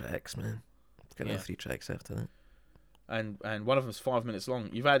 3 tracks, man. I've got another 3 tracks after that. And one of them's 5 minutes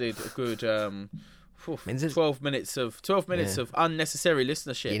long. You've added a good 12 minutes of unnecessary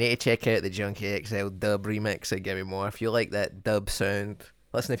listenership. You need to check out the Junkie XL dub remix of Give Me More. If you like that dub sound,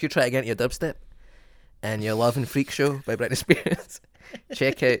 listen, if you're trying to get into your dubstep and you're loving Freak Show by Britney Spears,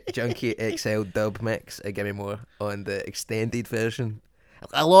 check out Junkie XL dub mix of Give Me More on the extended version.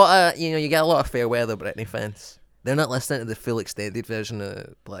 A lot of, you get a lot of fair weather Britney fans. They're not listening to the full extended version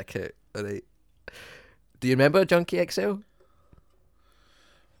of Blackout. Alright. Do you remember Junkie XL?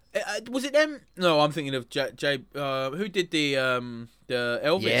 Was it them? No, I'm thinking of who did the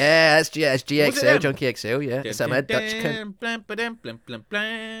Elvis? Yeah, that's GXL, Junkie XL, yeah. It's a mad Dutch cunt.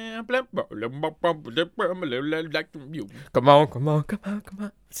 Come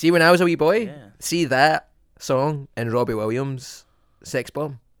on. See, when I was a wee boy, see that song and Robbie Williams' Sex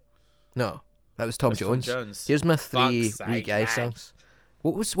Bomb? No, that was Tom Jones. Here's my 3 wee guy songs.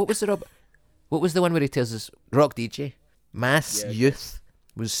 What was the one where he tells us Rock DJ? Mass Youth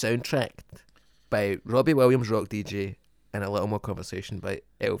was soundtracked by Robbie Williams, Rock DJ, and A Little More Conversation by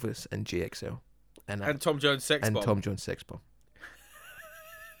Elvis and GXL. And Tom Jones Sex Bomb. And Tom Jones Sex Bomb.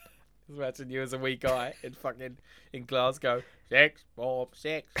 Imagine you as a wee guy in Glasgow. Sex bomb,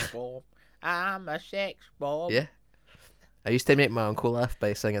 I'm a sex bomb. Yeah. I used to make my uncle laugh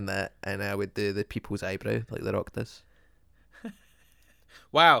by singing that, and I would do the people's eyebrow like The Rock does.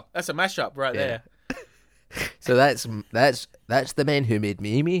 Wow, that's a mashup right there. So that's the men who made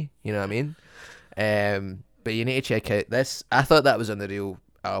me, you know what I mean? But you need to check out this. I thought that was on the real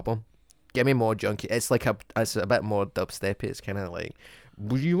album. Give Me More Junkie. It's it's a bit more dubsteppy. It's kind of like,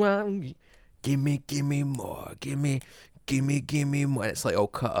 what you want? Give me more. Give me more. And it's like all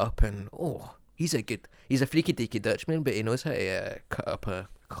cut up, and he's a freaky deaky Dutchman, but he knows how to cut up a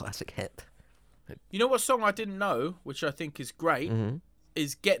classic hit. You know what song I didn't know, which I think is great,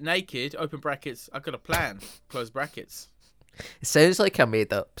 is Get Naked, open brackets, I Got a Plan, close brackets. It sounds like a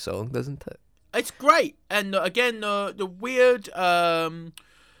made up song, doesn't it? It's great. And again, the weird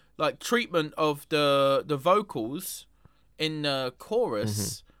treatment of the vocals in the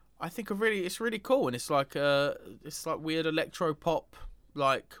chorus, I think it's really cool. And it's like weird electro pop,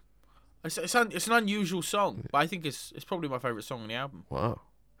 like it's an unusual song, but I think it's probably my favourite song on the album. Wow.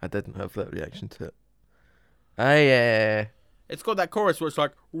 I didn't have that reaction to it. It's got that chorus where it's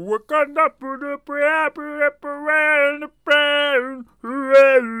like, we're gonna put a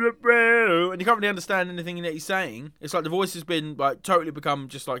and you can't really understand anything that he's saying. It's like the voice has been like totally become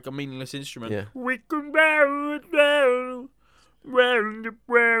just like a meaningless instrument. Yeah. We can down.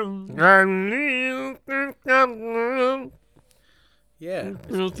 Yeah.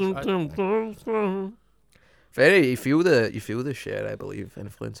 Very, you feel the Cher, I believe,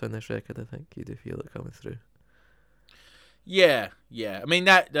 influence on this record. I think you do feel it coming through. Yeah. I mean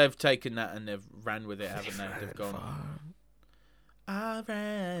that they've taken that and they've ran with it, haven't they? They've gone. I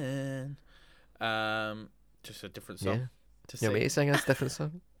ran. Just a different song. Yeah. You want me to sing a different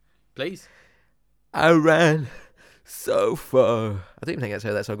song? Please. I ran so far. I don't even think that's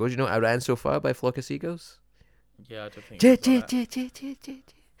how that song goes. You know, I Ran So Far by Flock of Seagulls. Yeah, I don't think.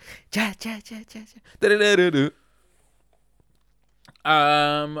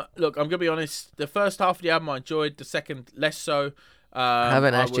 Look, I'm gonna be honest. The first half of the album I enjoyed. The second, less so. I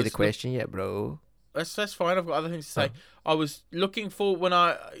haven't asked you the question yet, bro. That's fine. I've got other things to say. I was looking for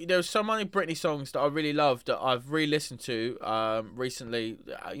there were so many Britney songs that I really loved that I've re-listened to recently.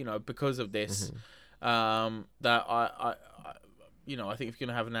 Because of this, that I think if you're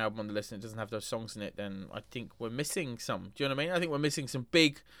gonna have an album on the list and it doesn't have those songs in it, then I think we're missing some. Do you know what I mean? I think we're missing some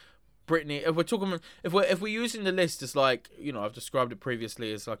big Britney. If we're using the list as like, I've described it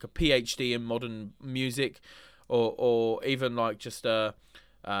previously as like a PhD in modern music, or even like just a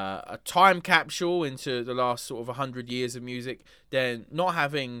time capsule into the last sort of 100 years of music, then not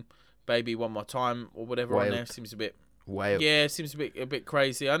having Baby One More Time or whatever on there seems a bit wild. Yeah, it seems a bit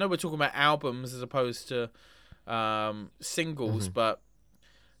crazy. I know we're talking about albums as opposed to singles, but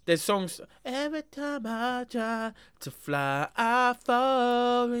There's songs. Every time I try to fly, I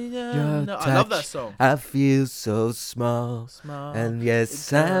fall. I love that song. I feel so small. And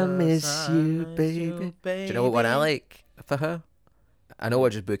yes, I miss you, baby. Do you know what one I like for her? I know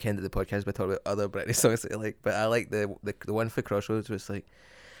we're just bookended the podcast by talking about other Britney songs that I like, but I like the one for Crossroads where it's like,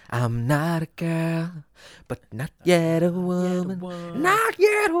 I'm not a girl, but not yet a woman. Not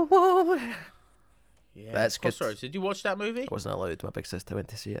yet a woman. Yeah, that's good. Crossroads. Did you watch that movie? I wasn't allowed. My big sister went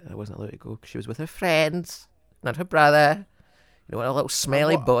to see it. I wasn't allowed to go because she was with her friends, not her brother. You know what? A little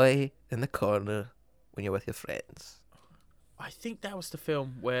smelly boy in the corner when you're with your friends. I think that was the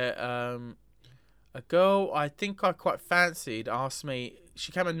film where a girl I think I quite fancied asked me.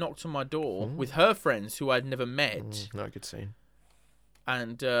 She came and knocked on my door with her friends who I'd never met. Not a good sign.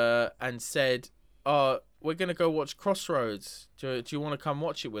 And said, "Oh, we're gonna go watch Crossroads. Do you want to come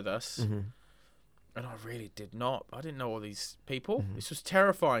watch it with us?" Mm-hmm. And I really did not. I didn't know all these people. This was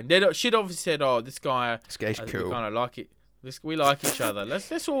terrifying. She'd obviously said, "Oh, this guy's cool. We kind of like it. We like each other.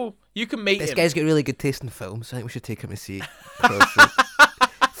 Let's all. You can meet him. This guy's got really good taste in films. I think we should take him to see Crossroads."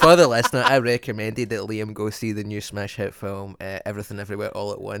 For the listener, I recommended that Liam go see the new smash hit film Everything Everywhere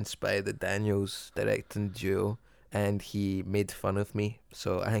All at Once by the Daniels directing duo, and he made fun of me.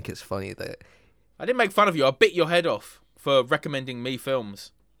 So I think it's funny that I didn't make fun of you. I bit your head off for recommending me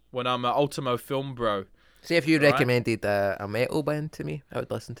films when I'm an Ultimo film bro. See, if you recommended a metal band to me, I would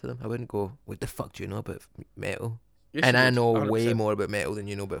listen to them. I wouldn't go, what the fuck do you know about metal? Yes, and I would, know 100%. way more about metal than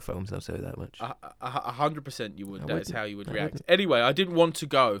you know about films. I'll say that much. 100% you would. That's how you would react. wouldn't. Anyway, I didn't want to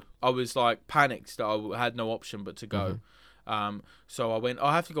go. I was like panicked that I had no option but to go. So I went,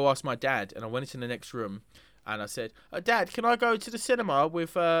 I have to go ask my dad. And I went into the next room and I said, Dad, can I go to the cinema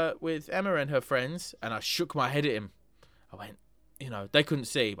with Emma and her friends? And I shook my head at him. I went, they couldn't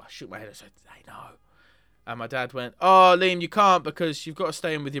see, but I shook my head and said, they know. And my dad went, oh, Liam, you can't because you've got to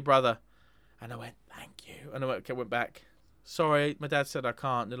stay in with your brother. And I went, thank you. And I went back. Sorry, my dad said I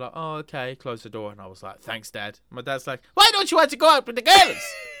can't. And they're like, oh, okay. Close the door. And I was like, thanks, Dad. My dad's like, why don't you want to go out with the girls?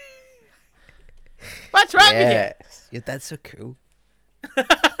 What's wrong with you? Your dad's so cool.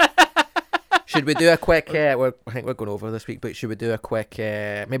 Should we do a quick, I think we're going over this week, but should we do a quick,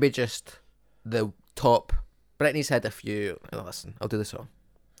 maybe just the top, Britney's had a few, listen, I'll do the song.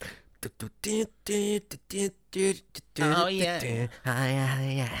 Oh, yeah.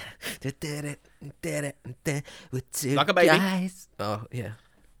 With Like a baby. guys. Oh, yeah.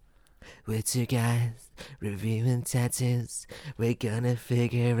 With two guys reviewing tattoos, we're gonna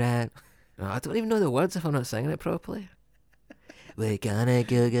figure out. Oh, I don't even know the words if I'm not singing it properly. We're gonna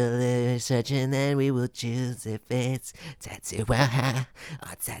Google it, search, and then we will choose if it's tattoo or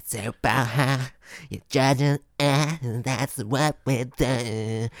tattoo bar. You're judging, and that's what we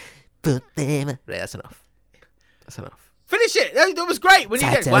do. Put them. Right, that's enough. That's enough. Finish it. That was great. When you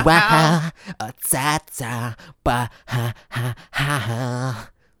get wow.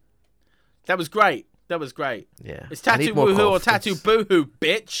 That was great. That was great. Yeah. It's tattoo woohoo or tattoo boohoo,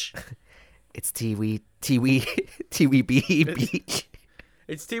 bitch. It's Tiwi Beach.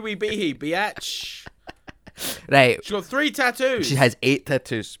 It's Tiwi Behe, biatch. Right. She's got 3 tattoos. She has 8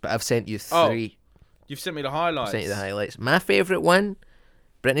 tattoos, but I've sent you 3. You've sent me the highlights. I've sent you the highlights. My favourite one,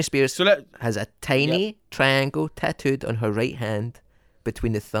 Britney Spears has a tiny triangle tattooed on her right hand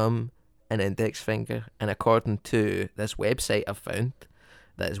between the thumb and index finger. And according to this website I've found,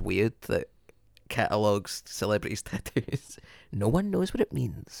 that is weird, that catalogues celebrities' tattoos, no one knows what it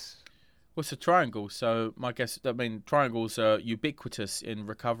means. Well, it's a triangle, so triangles are ubiquitous in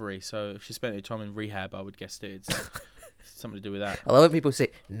recovery, so if she spent her time in rehab, I would guess that it's something to do with that. I love when people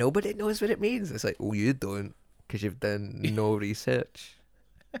say, nobody knows what it means. It's like, oh, you don't, because you've done no research.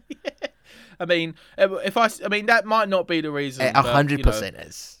 Yeah. I mean, that might not be the reason. 100%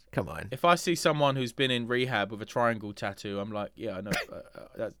 is. Come on. If I see someone who's been in rehab with a triangle tattoo, I'm like, yeah, I know.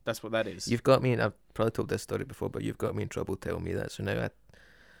 That's what that is. You've got me, and I've probably told this story before, but you've got me in trouble telling me that. So now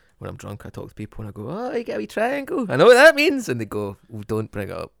when I'm drunk, I talk to people and I go, oh, you got a wee triangle. I know what that means. And they go, oh, don't bring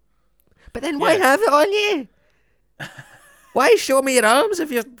it up. But then why have it on you? Why show me your arms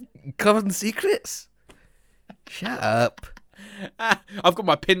if you're covered in secrets? Shut up. I've got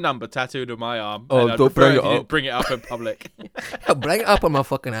my PIN number tattooed on my arm. Oh, don't bring it up. Bring it up in public. I'll bring it up on my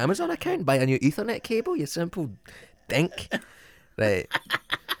fucking Amazon account. Buy a new Ethernet cable, you simple dink. Right.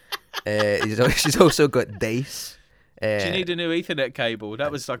 She's also got dice. Do you need a new Ethernet cable?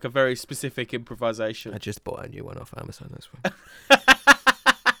 That was like a very specific improvisation. I just bought a new one off Amazon as well.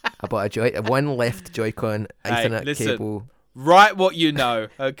 I bought one left Joy-Con Ethernet cable. Write what you know,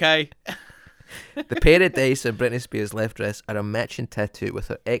 okay? The pair of dice on Britney Spears' left wrist are a matching tattoo with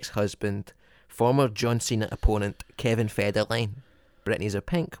her ex-husband, former John Cena opponent Kevin Federline. Britney's are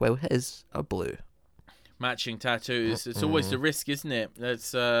pink, while his are blue. Matching tattoos. It's always the risk, isn't it?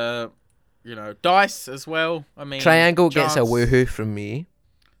 It's dice as well. I mean, Triangle gets a chance. woohoo from me.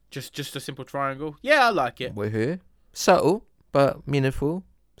 Just a simple triangle. Yeah, I like it. Woohoo. Subtle, but meaningful.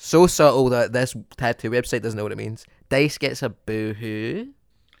 So subtle that this tattoo website doesn't know what it means. Dice gets a boohoo.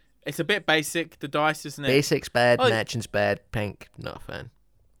 It's a bit basic, the dice, isn't it? Basic's bad, Oh. matching's bad, pink, not a fan.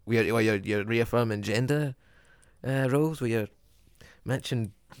 You're reaffirming gender roles with your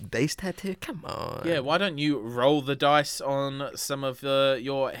matching dice tattoo? Come on. Yeah, why don't you roll the dice on some of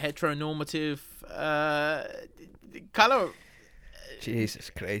your heteronormative colour?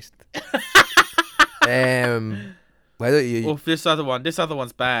 Jesus Christ. Why don't you... Or this other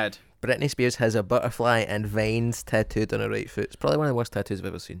one's bad. Britney Spears has a butterfly and vines tattooed on her right foot. It's probably one of the worst tattoos I've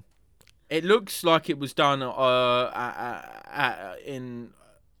ever seen. It looks like it was done in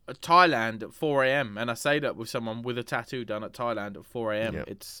Thailand at 4 a.m. And I say that with someone with a tattoo done at Thailand at 4 a.m. Yep.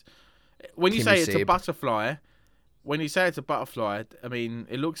 It's when you Kimmy say it's a Sabe. butterfly. When you say it's a butterfly, I mean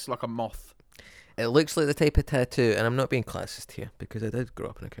it looks like a moth. It looks like the type of tattoo, and I'm not being classist here because I did grow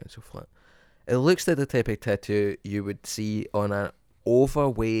up in a council flat. It looks like the type of tattoo you would see on an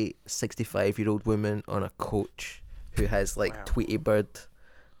overweight 65-year-old woman on a coach who has like Wow. Tweety Bird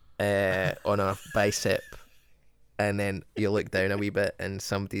on her bicep, and then you look down a wee bit and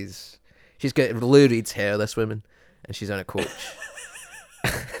she's got Lou Reed's hair, this woman, and she's on a coach.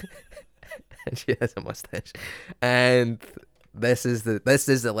 And she has a mustache, and this is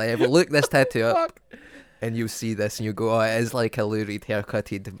the level. Look this tattoo up, and you'll see this, and you go, "Oh, it is like a Lou Reed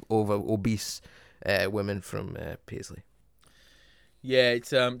haircutted, over obese woman from Paisley." Yeah, it's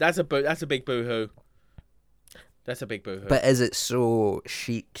that's a big boohoo. That's a big boohoo. But is it so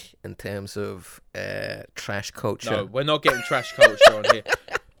chic in terms of trash culture? No, we're not getting trash culture on here.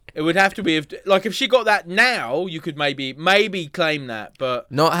 It would have to be if she got that now, you could maybe claim that, but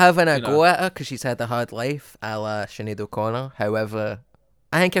Not having a You know. go at her because she's had a hard life, a la Sinead O'Connor. However,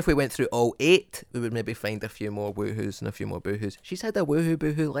 I think if we went through all 8, we would maybe find a few more woohoos and a few more boohoos. She's had a woohoo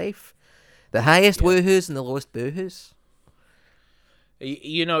boohoo life. The highest woohoos and the lowest boohoos.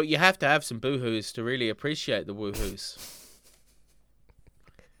 you have to have some boohoos to really appreciate the woohoos.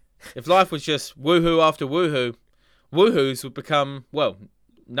 If life was just woohoo after woohoo, woohoos would become, well,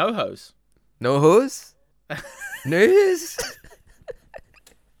 no-hoes. No hoes? News?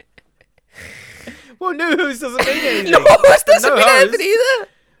 Well, no-hoos doesn't mean anything. No hoes doesn't No mean hoes. anything either.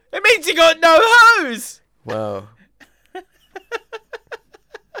 It means you got no hoes. Wow. It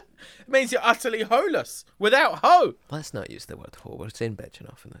means you're utterly holeless, without hoe. Let's not use the word hoe. We're saying bitch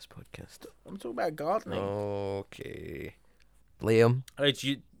enough in this podcast. I'm talking about gardening. Okay. Liam,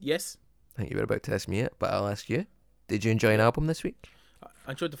 Yes? I think you were about to ask me it, but I'll ask you. Did you enjoy an album this week?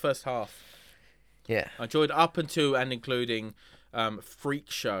 I enjoyed the first half. Yeah. I enjoyed up until and including Freak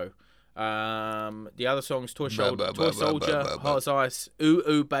Show. The other songs, Toy Soldier, Hot as Ice, Ooh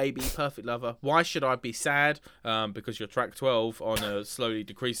Ooh Baby, Perfect Lover. Why Should I Be Sad? Because you're track 12 on a slowly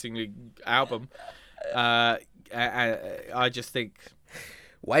decreasingly album. I just think...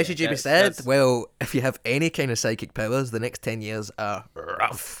 Why should you be sad? Well, if you have any kind of psychic powers, the next 10 years are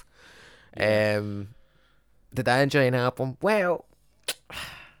rough. Did I enjoy an album? Well,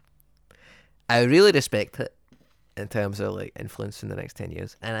 I really respect it in terms of like influence in the next 10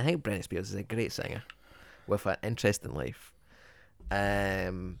 years. And I think Britney Spears is a great singer with an interesting life.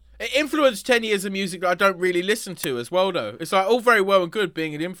 It influenced 10 years of music that I don't really listen to as well, though. It's like all very well and good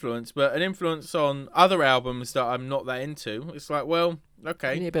being an influence, but an influence on other albums that I'm not that into. It's like, well,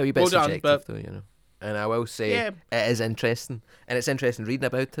 okay. You need to be a wee bit well done, subjective, but though, you know. And I will say Yeah. it is interesting. And it's interesting reading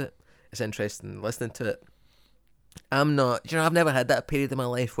about it. It's interesting listening to it. I'm not, I've never had that period in my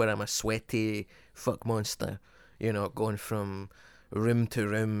life where I'm a sweaty fuck monster, going from room to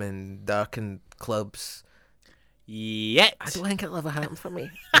room in darkened clubs. Yet. I don't think it'll ever happen for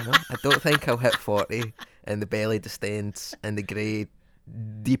me. I don't think I'll hit 40 and the belly distends and the grey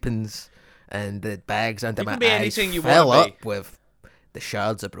deepens and the bags under You my can be eyes anything you fill wanna be. up with the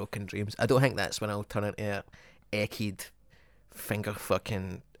shards of broken dreams. I don't think that's when I'll turn into a ekied finger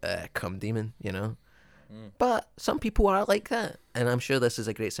fucking cum demon, But some people are like that, and I'm sure this is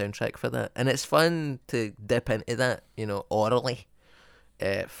a great soundtrack for that. And it's fun to dip into that, orally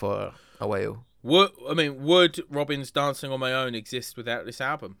for a while. Would Robin's Dancing on My Own exist without this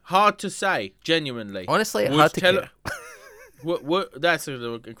album? Hard to say, genuinely. Honestly, hard to care. That's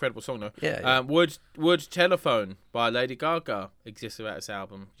an incredible song, though. Yeah. Would Telephone by Lady Gaga exist without this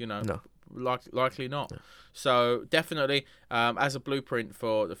album? No. Likely not. No. So definitely, as a blueprint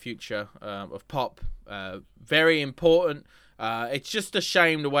for the future of pop, very important. It's just a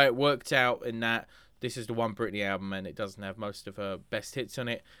shame the way it worked out in that this is the one Britney album, and it doesn't have most of her best hits on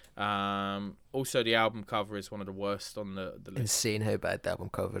it. Also, the album cover is one of the worst on the list. Insane how bad the album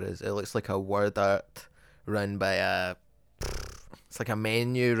cover is. It looks like a word art run by a... It's like a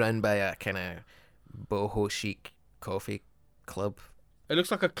menu run by a kind of boho chic coffee club. It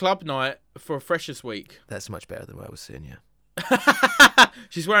looks like a club night for a Freshers Week. That's much better than what I was saying, yeah.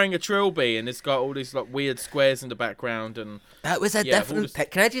 She's wearing a trilby, and it's got all these like weird squares in the background. And that was a different...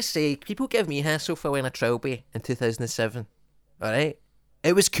 Can I just say, people give me hassle for wearing a trilby in 2007. All right?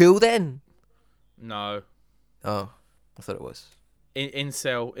 It was cool then. No. Oh, I thought it was.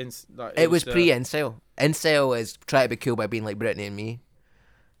 Incel. It was pre-incel. Incel is trying to be cool by being like Britney and me.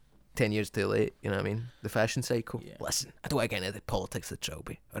 10 years too late, you know what I mean? The fashion cycle. Yeah. Listen, I don't want to get into the politics of the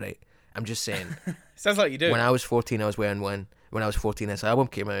trilby, all right? I'm just saying. Sounds like you do. When I was 14, I was wearing one. When I was 14, this album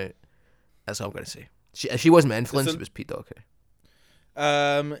came out. That's all I'm going to say. She wasn't my influence, it was Pete Doherty.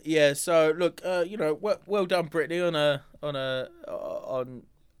 Yeah, so look, well done, Britney, on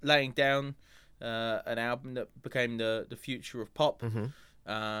laying down an album that became the future of pop. Mm-hmm.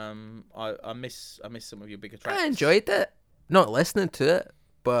 I miss some of your bigger tracks. I enjoyed it. Not listening to it,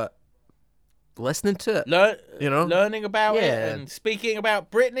 but listening to it. Learning about it and speaking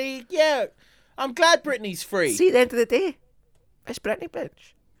about Britney. Yeah, I'm glad Britney's free. See, at the end of the day, it's Britney,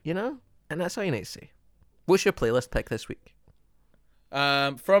 bitch. And that's all you need to say. What's your playlist pick this week?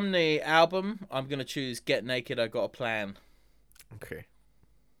 From the album, I'm gonna choose "Get Naked, I Got a Plan." Okay,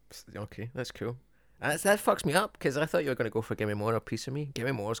 that's cool. That fucks me up because I thought you were gonna go for "Give Me More" or "Piece of Me." "Give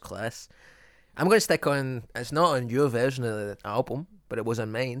Me More's class. I'm gonna stick on. It's not on your version of the album, but it was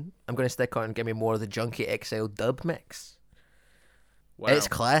on mine. I'm gonna stick on "Give Me More" the Junkie XL dub mix. Wow. It's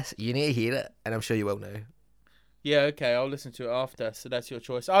class. You need to hear it, and I'm sure you will now. Yeah, okay, I'll listen to it after. So that's your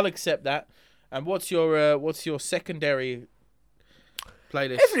choice. I'll accept that. And what's your secondary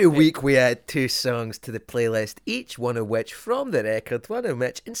playlist? Every week we add 2 songs to the playlist, each one of which from the record, one of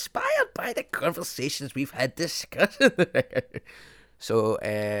which inspired by the conversations we've had discussing the record. So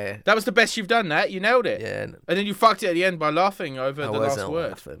that was the best you've done. That you nailed it. Yeah. And then you fucked it at the end by laughing over the last word.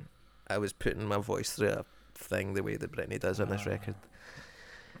 Laughing. I was putting my voice through a thing the way that Britney does on this record.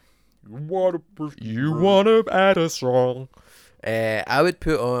 You wanna add a song? I would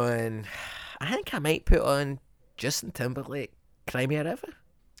put on. I think I might put on Justin Timberlake, "Cry Me a River."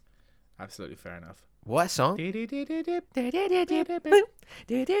 Absolutely fair enough. What a song! There's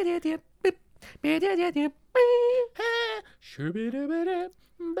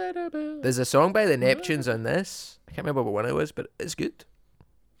a song by the Neptunes on this. I can't remember what one it was, but it's good.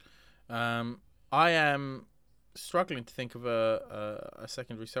 I am struggling to think of a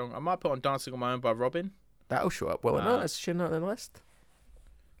secondary song. I might put on "Dancing on My Own" by Robin. That'll show up, will it not? It's sure not on the list.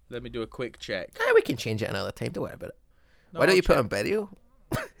 Let me do a quick check. We can change it another time. Don't worry about it. Why don't you put on Burial?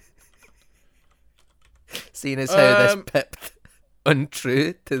 Seeing as how this pipped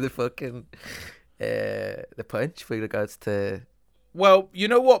untrue to the fucking the punch with regards to... Well, you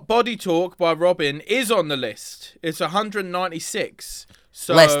know what? "Body Talk" by Robin is on the list. It's 196.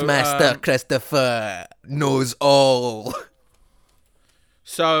 So, Listmaster Christopher knows all.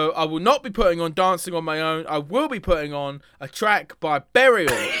 So I will not be putting on "Dancing on My Own." I will be putting on a track by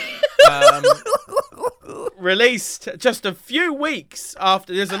Burial. Released just a few weeks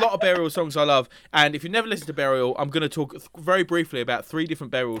after. There's a lot of Burial songs I love, and if you've never listened to Burial, I'm going to talk very briefly about 3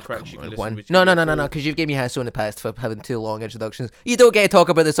 different Burial tracks you can listen to. No, because you've given me hassle in the past for having 2 long introductions. You don't get to talk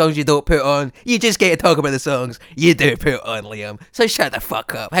about the songs you don't put on. You just get to talk about the songs you do put on, Liam. So shut the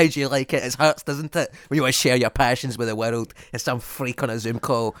fuck up. How do you like it? It hurts, doesn't it? When you want to share your passions with the world and some freak on a Zoom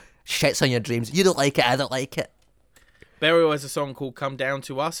call shits on your dreams. You don't like it, I don't like it. Burial has a song called "Come Down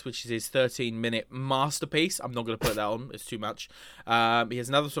to Us," which is his 13-minute masterpiece. I'm not going to put that on. It's too much. He has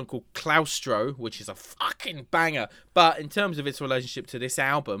another song called "Claustro," which is a fucking banger. But in terms of its relationship to this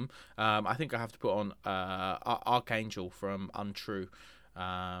album, I think I have to put on "Archangel" from Untrue,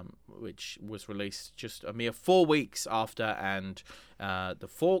 which was released just a mere 4 weeks after, and the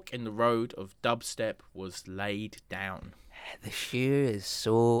fork in the road of dubstep was laid down. The shoe is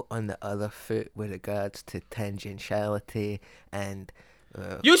so on the other foot with regards to tangentiality and...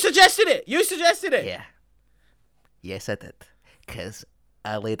 You suggested it! Yeah. Yes, I did. Because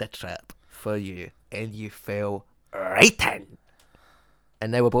I laid a trap for you and you fell right in.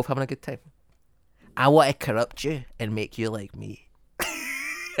 And now we're both having a good time. I want to corrupt you and make you like me.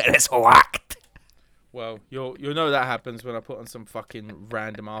 And it's whacked. Well, you'll know that happens when I put on some fucking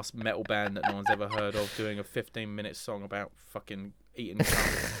random ass metal band that no one's ever heard of doing a 15-minute song about fucking eating cum.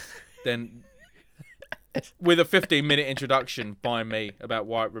 Then with a 15-minute introduction by me about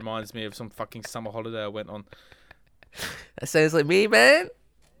why it reminds me of some fucking summer holiday I went on. That sounds like me, man.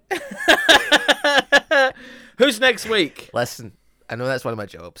 Who's next week? Listen, I know that's one of my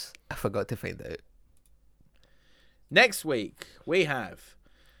jobs. I forgot to find out. Next week, we have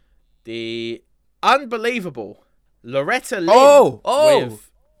the unbelievable Loretta Lynn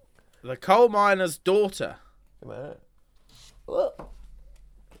with The Coal Miner's Daughter.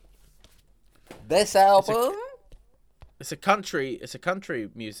 This album? It's a country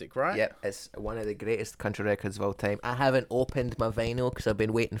music, right? Yep, it's one of the greatest country records of all time. I haven't opened my vinyl because I've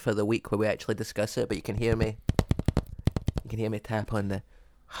been waiting for the week where we actually discuss it, but you can hear me. You can hear me tap on the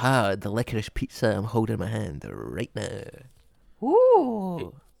licorice pizza I'm holding in my hand right now.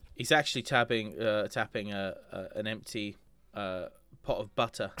 Ooh. He's actually tapping an empty pot of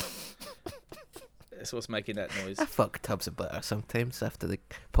butter. That's what's making that noise. I fuck tubs of butter sometimes after the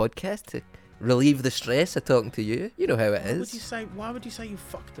podcast to relieve the stress of talking to you. You know how it is. Why would you say you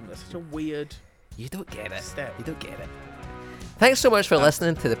fucked them? That's such a weird. You don't get it. Step. You don't get it. Thanks so much for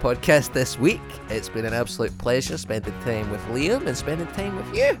listening to the podcast this week. It's been an absolute pleasure spending time with Liam and spending time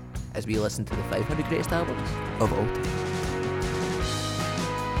with you as we listen to the 500 greatest albums of all time.